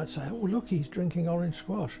 People might say, oh, look, he's drinking orange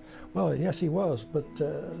squash. Well, yes, he was, but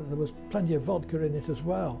there was plenty of vodka in it as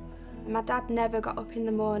well. My dad never got up in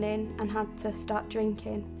the morning and had to start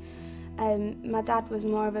drinking. My dad was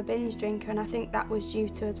more of a binge drinker, and I think that was due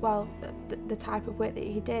to as well the type of work that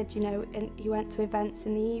he did, you know, and he went to events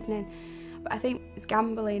in the evening. But I think his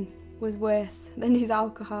gambling was worse than his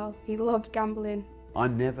alcohol. He loved gambling. I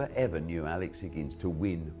never ever knew Alex Higgins to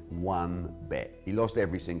win one bet. He lost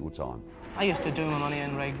every single time. I used to do my money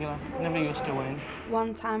in regular, never used to win.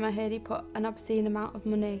 One time I heard he put an obscene amount of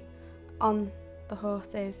money on the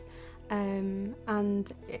horses. And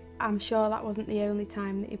I'm sure that wasn't the only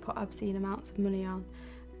time that he put obscene amounts of money on.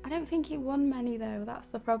 I don't think he won many though, that's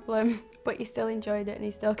the problem. But he still enjoyed it and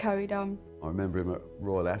he still carried on. I remember him at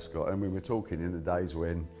Royal Ascot, and we were talking in the days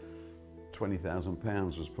when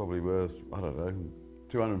 £20,000 was probably worth, I don't know,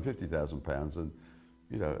 £250,000, and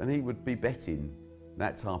you know, and he would be betting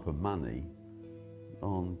that type of money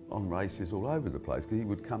on races all over the place, because he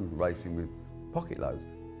would come racing with pocket loads.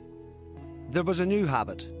 There was a new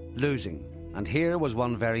habit, losing, and here was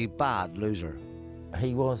one very bad loser.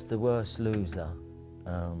 He was the worst loser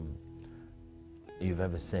you've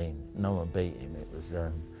ever seen. No one beat him. It was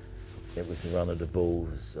the run of the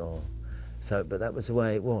bulls, but that was the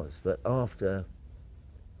way it was. But after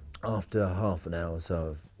half an hour or so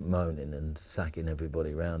of moaning and sacking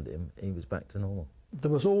everybody around him, he was back to normal.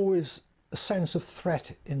 There was always a sense of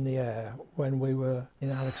threat in the air when we were in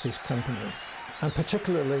Alex's company. And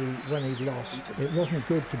particularly when he'd lost, it wasn't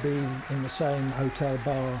good to be in the same hotel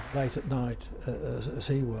bar late at night as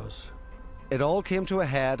he was. It all came to a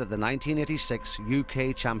head at the 1986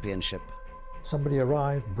 UK Championship. Somebody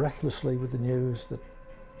arrived breathlessly with the news that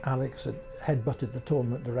Alex had headbutted the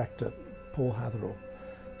tournament director, Paul Hatherall.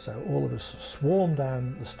 So all of us swarmed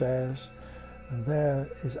down the stairs, and there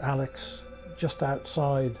is Alex just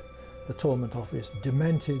outside the tournament office,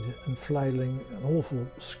 demented and flailing, an awful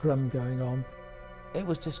scrum going on. It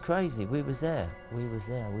was just crazy. We was there. We was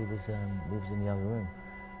in the other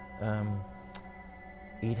room.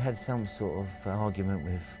 He'd had some sort of argument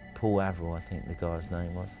with Paul Averill, I think the guy's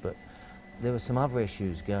name was, but there were some other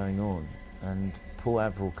issues going on, and Paul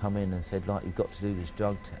Averill come in and said, like, you've got to do this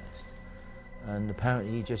drug test. And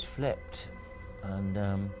apparently he just flipped,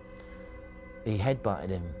 and he headbutted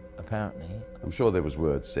him, apparently. I'm sure there was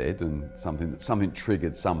words said, and something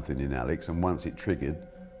triggered something in Alex, and once it triggered,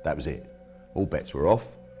 that was it. All bets were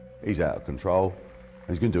off, he's out of control, and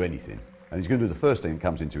he's going to do anything. And he's going to do the first thing that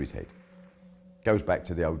comes into his head. Goes back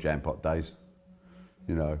to the old jam pot days,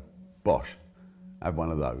 you know, bosh, have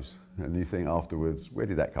one of those. And you think afterwards, where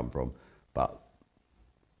did that come from? But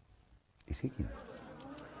it's Higgins.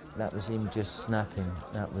 That was him just snapping.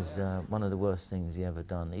 That was one of the worst things he ever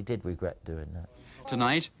done. He did regret doing that.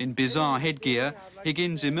 Tonight, in bizarre headgear,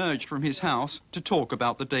 Higgins emerged from his house to talk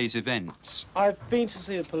about the day's events. I've been to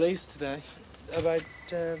see the police today about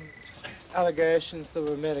allegations that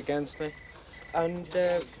were made against me, and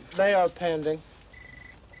they are pending.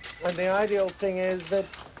 And the ideal thing is that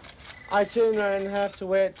I turn around and have to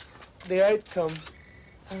wait the outcome.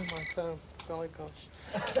 Oh, my phone. Golly gosh.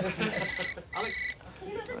 Alex.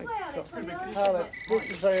 Alex,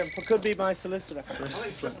 this is very important. Could be my solicitor.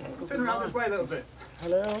 Alex, turn around this way a little bit.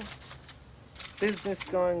 Hello? Business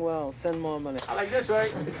going well. Send more money. Alex, this way.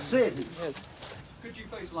 It's Sid. Yes. Could you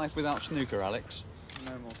face life without snooker, Alex?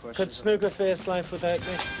 No more questions. Could snooker face life without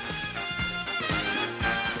me?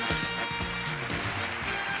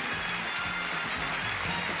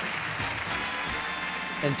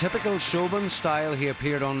 In typical showman style, he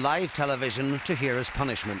appeared on live television to hear his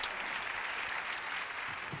punishment.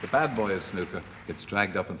 The bad boy of snooker gets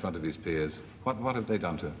dragged up in front of his peers. What have they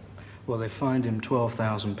done to him? Well, they fined him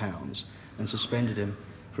 £12,000 and suspended him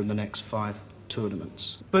from the next 5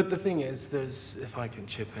 tournaments. But the thing is, there's, if I can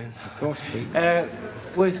chip in. Of course, Pete.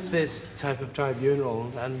 With this type of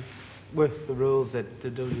tribunal and with the rules that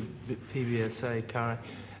the WPBSA carry,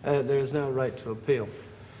 there is no right to appeal.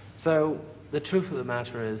 So the truth of the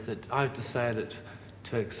matter is that I've decided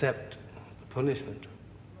to accept the punishment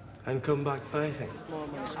and come back fighting.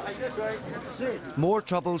 More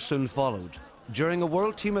trouble soon followed. During a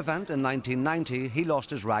World Team event in 1990, he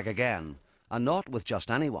lost his rag again, and not with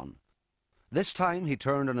just anyone. This time he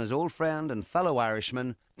turned on his old friend and fellow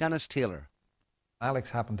Irishman, Dennis Taylor.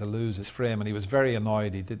 Alex happened to lose his frame, and he was very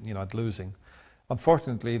annoyed he didn't, at losing.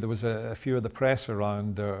 Unfortunately, there was a few of the press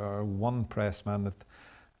around, or one pressman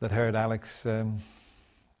that heard Alex.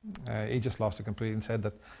 He just lost it completely and said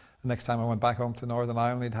that the next time I went back home to Northern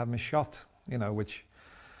Ireland, he'd have me shot, which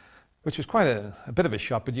was quite a bit of a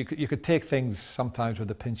shot, but you could take things sometimes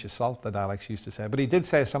with a pinch of salt, that Alex used to say. But he did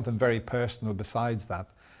say something very personal besides that.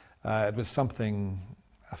 It was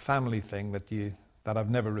a family thing that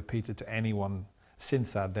I've never repeated to anyone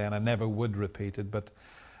since that day, and I never would repeat it.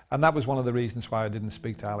 And that was one of the reasons why I didn't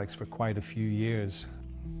speak to Alex for quite a few years.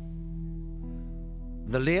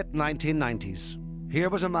 The late 1990s. Here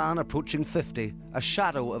was a man approaching 50, a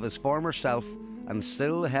shadow of his former self, and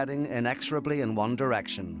still heading inexorably in one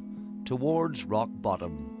direction, towards rock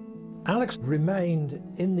bottom. Alex remained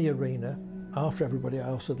in the arena after everybody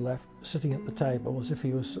else had left, sitting at the table as if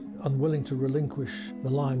he was unwilling to relinquish the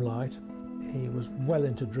limelight. He was well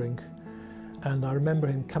into drink, and I remember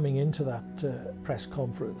him coming into that press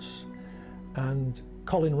conference, and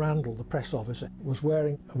Colin Randall, the press officer, was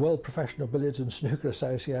wearing a World Professional Billiards and Snooker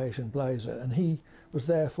Association blazer, and he was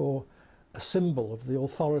therefore a symbol of the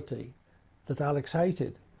authority that Alex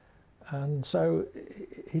hated. And so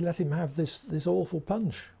he let him have this awful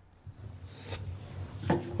punch.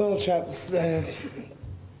 Well, chaps, I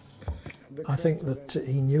think that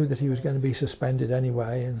he knew that he was going to be suspended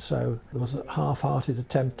anyway, and so there was a half-hearted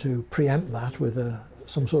attempt to preempt that with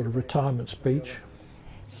some sort of retirement speech.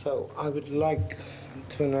 So I would like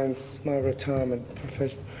to announce my retirement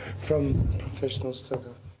from professional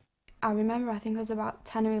snooker. I remember, I think I was about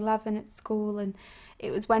 10 or 11 at school, and it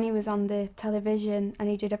was when he was on the television and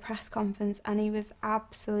he did a press conference, and he was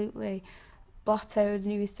absolutely blottoed,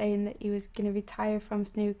 and he was saying that he was going to retire from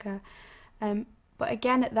snooker. But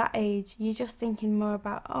again, at that age, you're just thinking more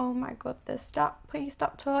about, oh my goodness, stop, please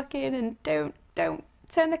stop talking, and don't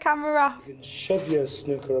Turn the camera off. You can shove your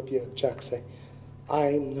snooker up your jack, say,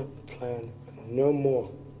 I'm not playing no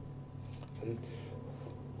more. And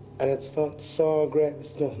it's not so great,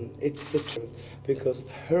 it's nothing, it's the truth. Because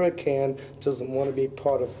the Hurricane doesn't want to be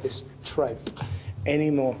part of this tribe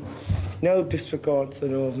anymore. No disregard to the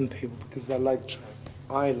Northern people, because they like tribe.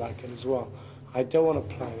 I like it as well. I don't want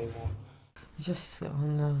to play anymore. Just, oh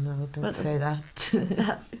no, don't say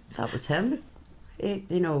that. that was him.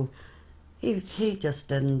 He just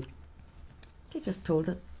didn't. He just told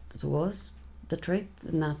it as it was, the truth,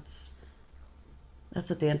 and that's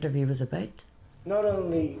what the interview was about. Not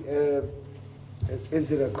only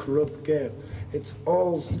is it a corrupt game, it's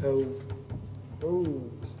also. Oh.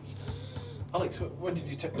 Alex, when did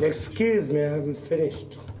you take? Excuse me, I haven't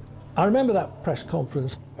finished. I remember that press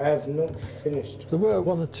conference. I have not finished. There were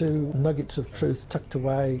one or two nuggets of truth tucked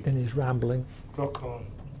away in his rambling. Rock on,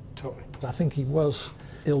 Tommy. I think he was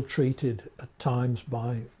ill-treated at times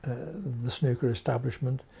by the snooker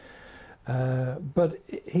establishment, but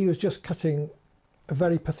he was just cutting a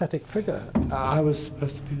very pathetic figure. I was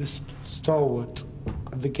supposed to be the stalwart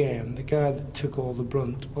of the game, the guy that took all the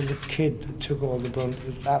brunt, or the kid that took all the brunt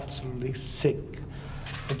is absolutely sick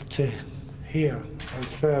up to here and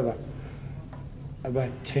further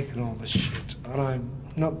about taking all the shit, and I'm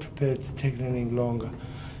not prepared to take it any longer.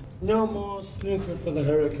 No more snooker for the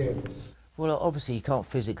Hurricane. Well, obviously he can't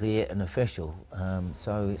physically hit an official,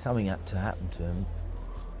 so something had to happen to him.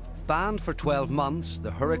 Banned for 12 months,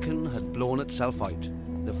 the Hurricane had blown itself out.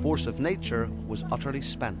 The force of nature was utterly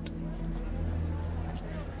spent.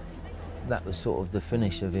 That was sort of the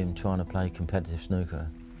finish of him trying to play competitive snooker.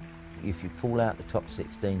 If you fall out the top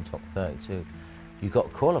 16, top 32, you've got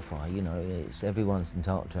to qualify, you know, everyone's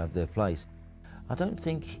entitled to have their place. I don't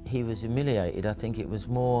think he was humiliated, I think it was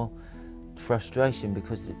more frustration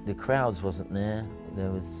because the crowds wasn't there.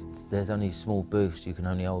 There's only small booths, you can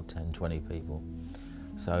only hold 10, 20 people.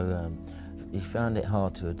 So he found it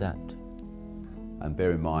hard to adapt. And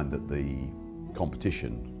bear in mind that the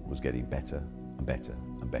competition was getting better and better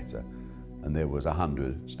and better. And there was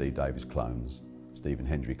 100 Steve Davis clones, Stephen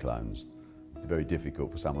Hendry clones. It's very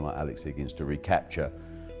difficult for someone like Alex Higgins to recapture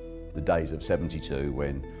the days of '72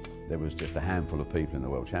 when there was just a handful of people in the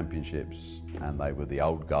World Championships and they were the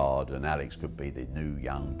old guard and Alex could be the new,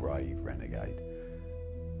 young, brave renegade.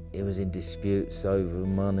 It was in disputes over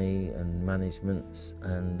money and managements,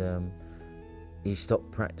 and he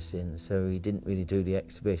stopped practicing, so he didn't really do the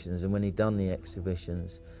exhibitions. And when he'd done the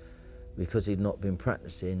exhibitions, because he'd not been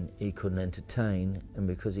practicing, he couldn't entertain, and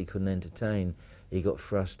because he couldn't entertain, he got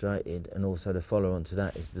frustrated. And also the follow-on to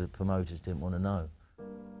that is the promoters didn't want to know.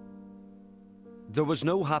 There was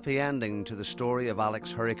no happy ending to the story of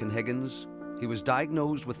Alex Hurricane Higgins. He was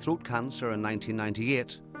diagnosed with throat cancer in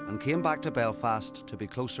 1998 and came back to Belfast to be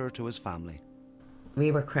closer to his family.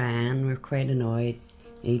 We were crying, we were quite annoyed,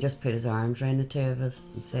 and he just put his arms around the two of us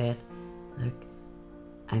and said, look,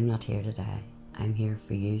 I'm not here to die. I'm here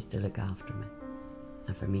for you to look after me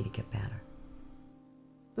and for me to get better.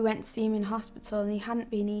 We went to see him in hospital and he hadn't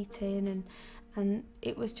been eating, and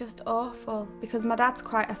it was just awful because my dad's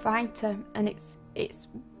quite a fighter, and it's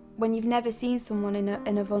when you've never seen someone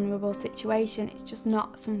in a vulnerable situation, it's just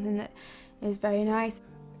not something that is very nice.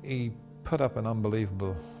 He put up an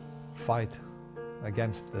unbelievable fight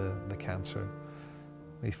against the cancer.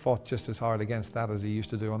 He fought just as hard against that as he used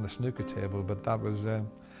to do on the snooker table, but that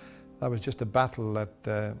was just a battle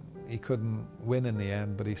that he couldn't win in the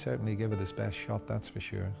end, but he certainly gave it his best shot, that's for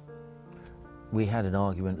sure. We had an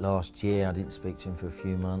argument last year. I didn't speak to him for a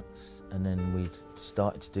few months, and then we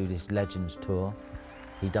started to do this Legends tour.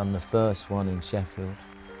 He'd done the first one in Sheffield,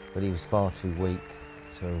 but he was far too weak,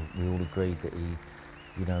 so we all agreed that he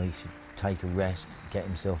should take a rest, get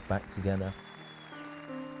himself back together.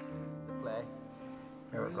 Play.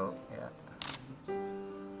 Here we go, yeah.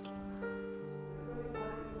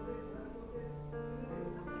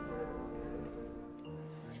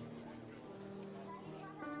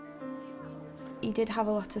 He did have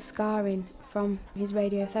a lot of scarring from his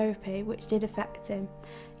radiotherapy, which did affect him.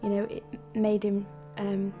 You know, it made him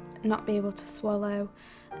not be able to swallow.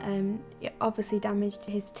 It obviously damaged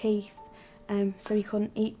his teeth, so he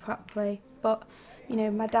couldn't eat properly. But, you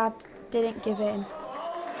know, my dad didn't give in.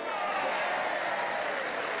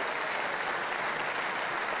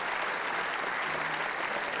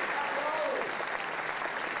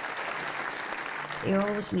 He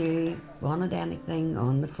always knew he wanted anything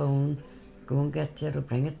on the phone, go and get it or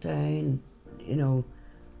bring it down, you know.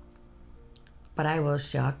 But I was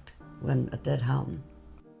shocked when it did happen.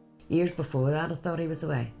 Years before that, I thought he was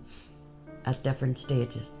away at different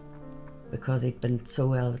stages because he'd been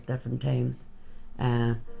so ill at different times.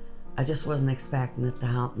 I I just wasn't expecting it to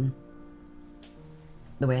happen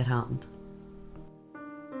the way it happened.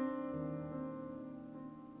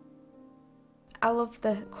 I love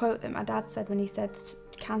the quote that my dad said when he said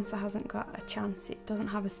cancer hasn't got a chance, it doesn't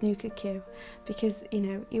have a snooker cue, because, you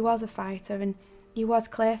know, he was a fighter and he was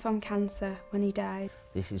clear from cancer when he died.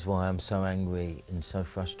 This is why I'm so angry and so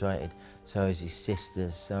frustrated. So is his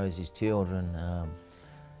sisters, so is his children.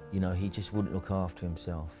 You know, he just wouldn't look after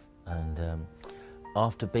himself. And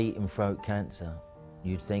after beating throat cancer,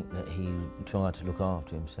 you'd think that he tried to look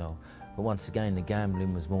after himself. But once again, the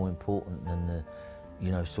gambling was more important than the, you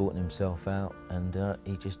know, sorting himself out. And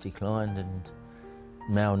he just declined, and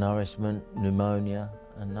malnourishment, pneumonia,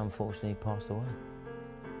 and unfortunately passed away.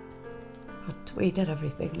 But we did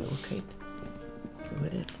everything we could. So we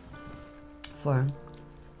did. For him.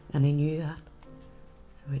 And he knew that.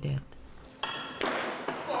 So we did.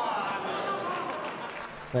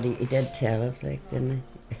 But he did tell us, like, didn't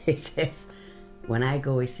he? He says, when I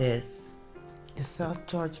go, he says, you thought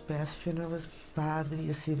George Best's funeral was bad when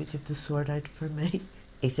you see what you have to sort out for me.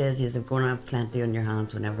 He says, you're going to have plenty on your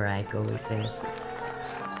hands whenever I go, he says.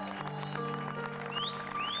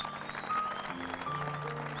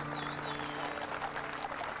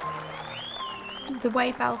 The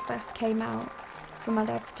way Belfast came out for my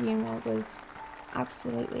dad's funeral was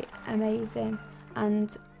absolutely amazing,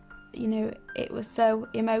 and you know, it was so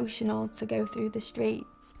emotional to go through the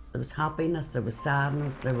streets. There was happiness, there was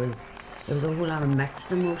sadness, there was a whole lot of mixed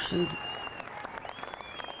emotions.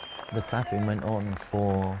 The clapping went on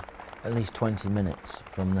for at least 20 minutes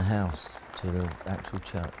from the house to the actual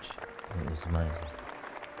church. It was amazing.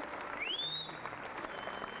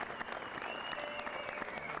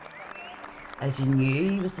 As you knew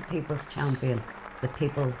he was the people's champion, the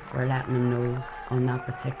people were letting him know on that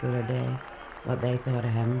particular day what they thought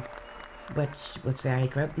of him, which was very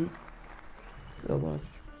gripping. So it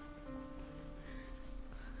was.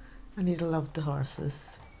 And he'd loved the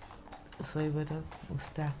horses, so he would have,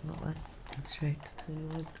 most definitely. That's right. So he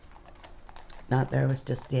would. That there was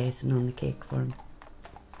just the icing on the cake for him,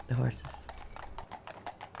 the horses.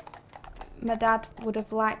 My dad would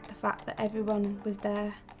have liked the fact that everyone was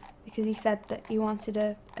there, because he said that he wanted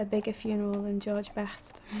a bigger funeral than George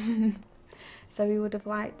Best. So he would have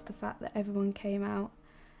liked the fact that everyone came out,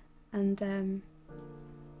 and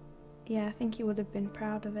yeah, I think he would have been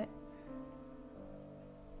proud of it.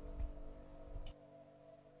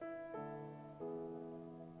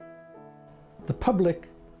 The public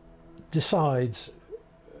decides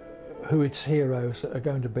who its heroes are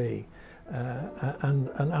going to be, and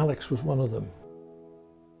Alex was one of them.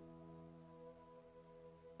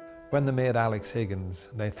 When they made Alex Higgins,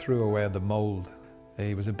 they threw away the mould.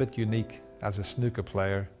 He was a bit unique as a snooker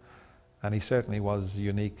player, and he certainly was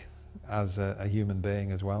unique as a human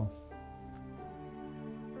being as well.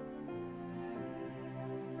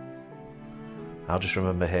 I'll just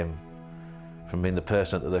remember him from being the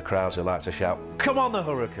person that the crowds who like to shout, "Come on the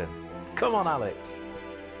Hurricane! Come on Alex!"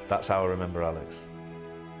 That's how I remember Alex.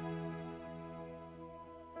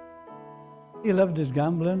 He loved his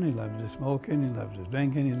gambling, he loved his smoking, he loved his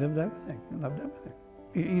drinking, he loved everything. He loved everything.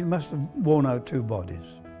 He must have worn out 2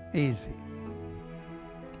 bodies. Easy.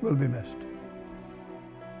 Will be missed.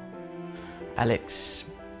 Alex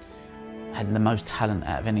had the most talent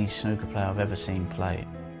out of any snooker player I've ever seen play.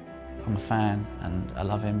 I'm a fan and I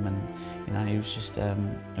love him, and you know, he was just a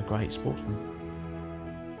great sportsman.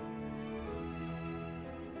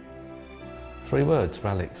 3 words for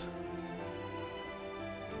Alex.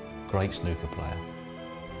 Great snooker player.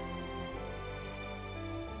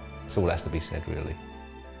 That's all has to be said, really.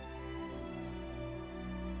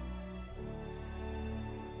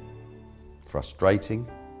 Frustrating,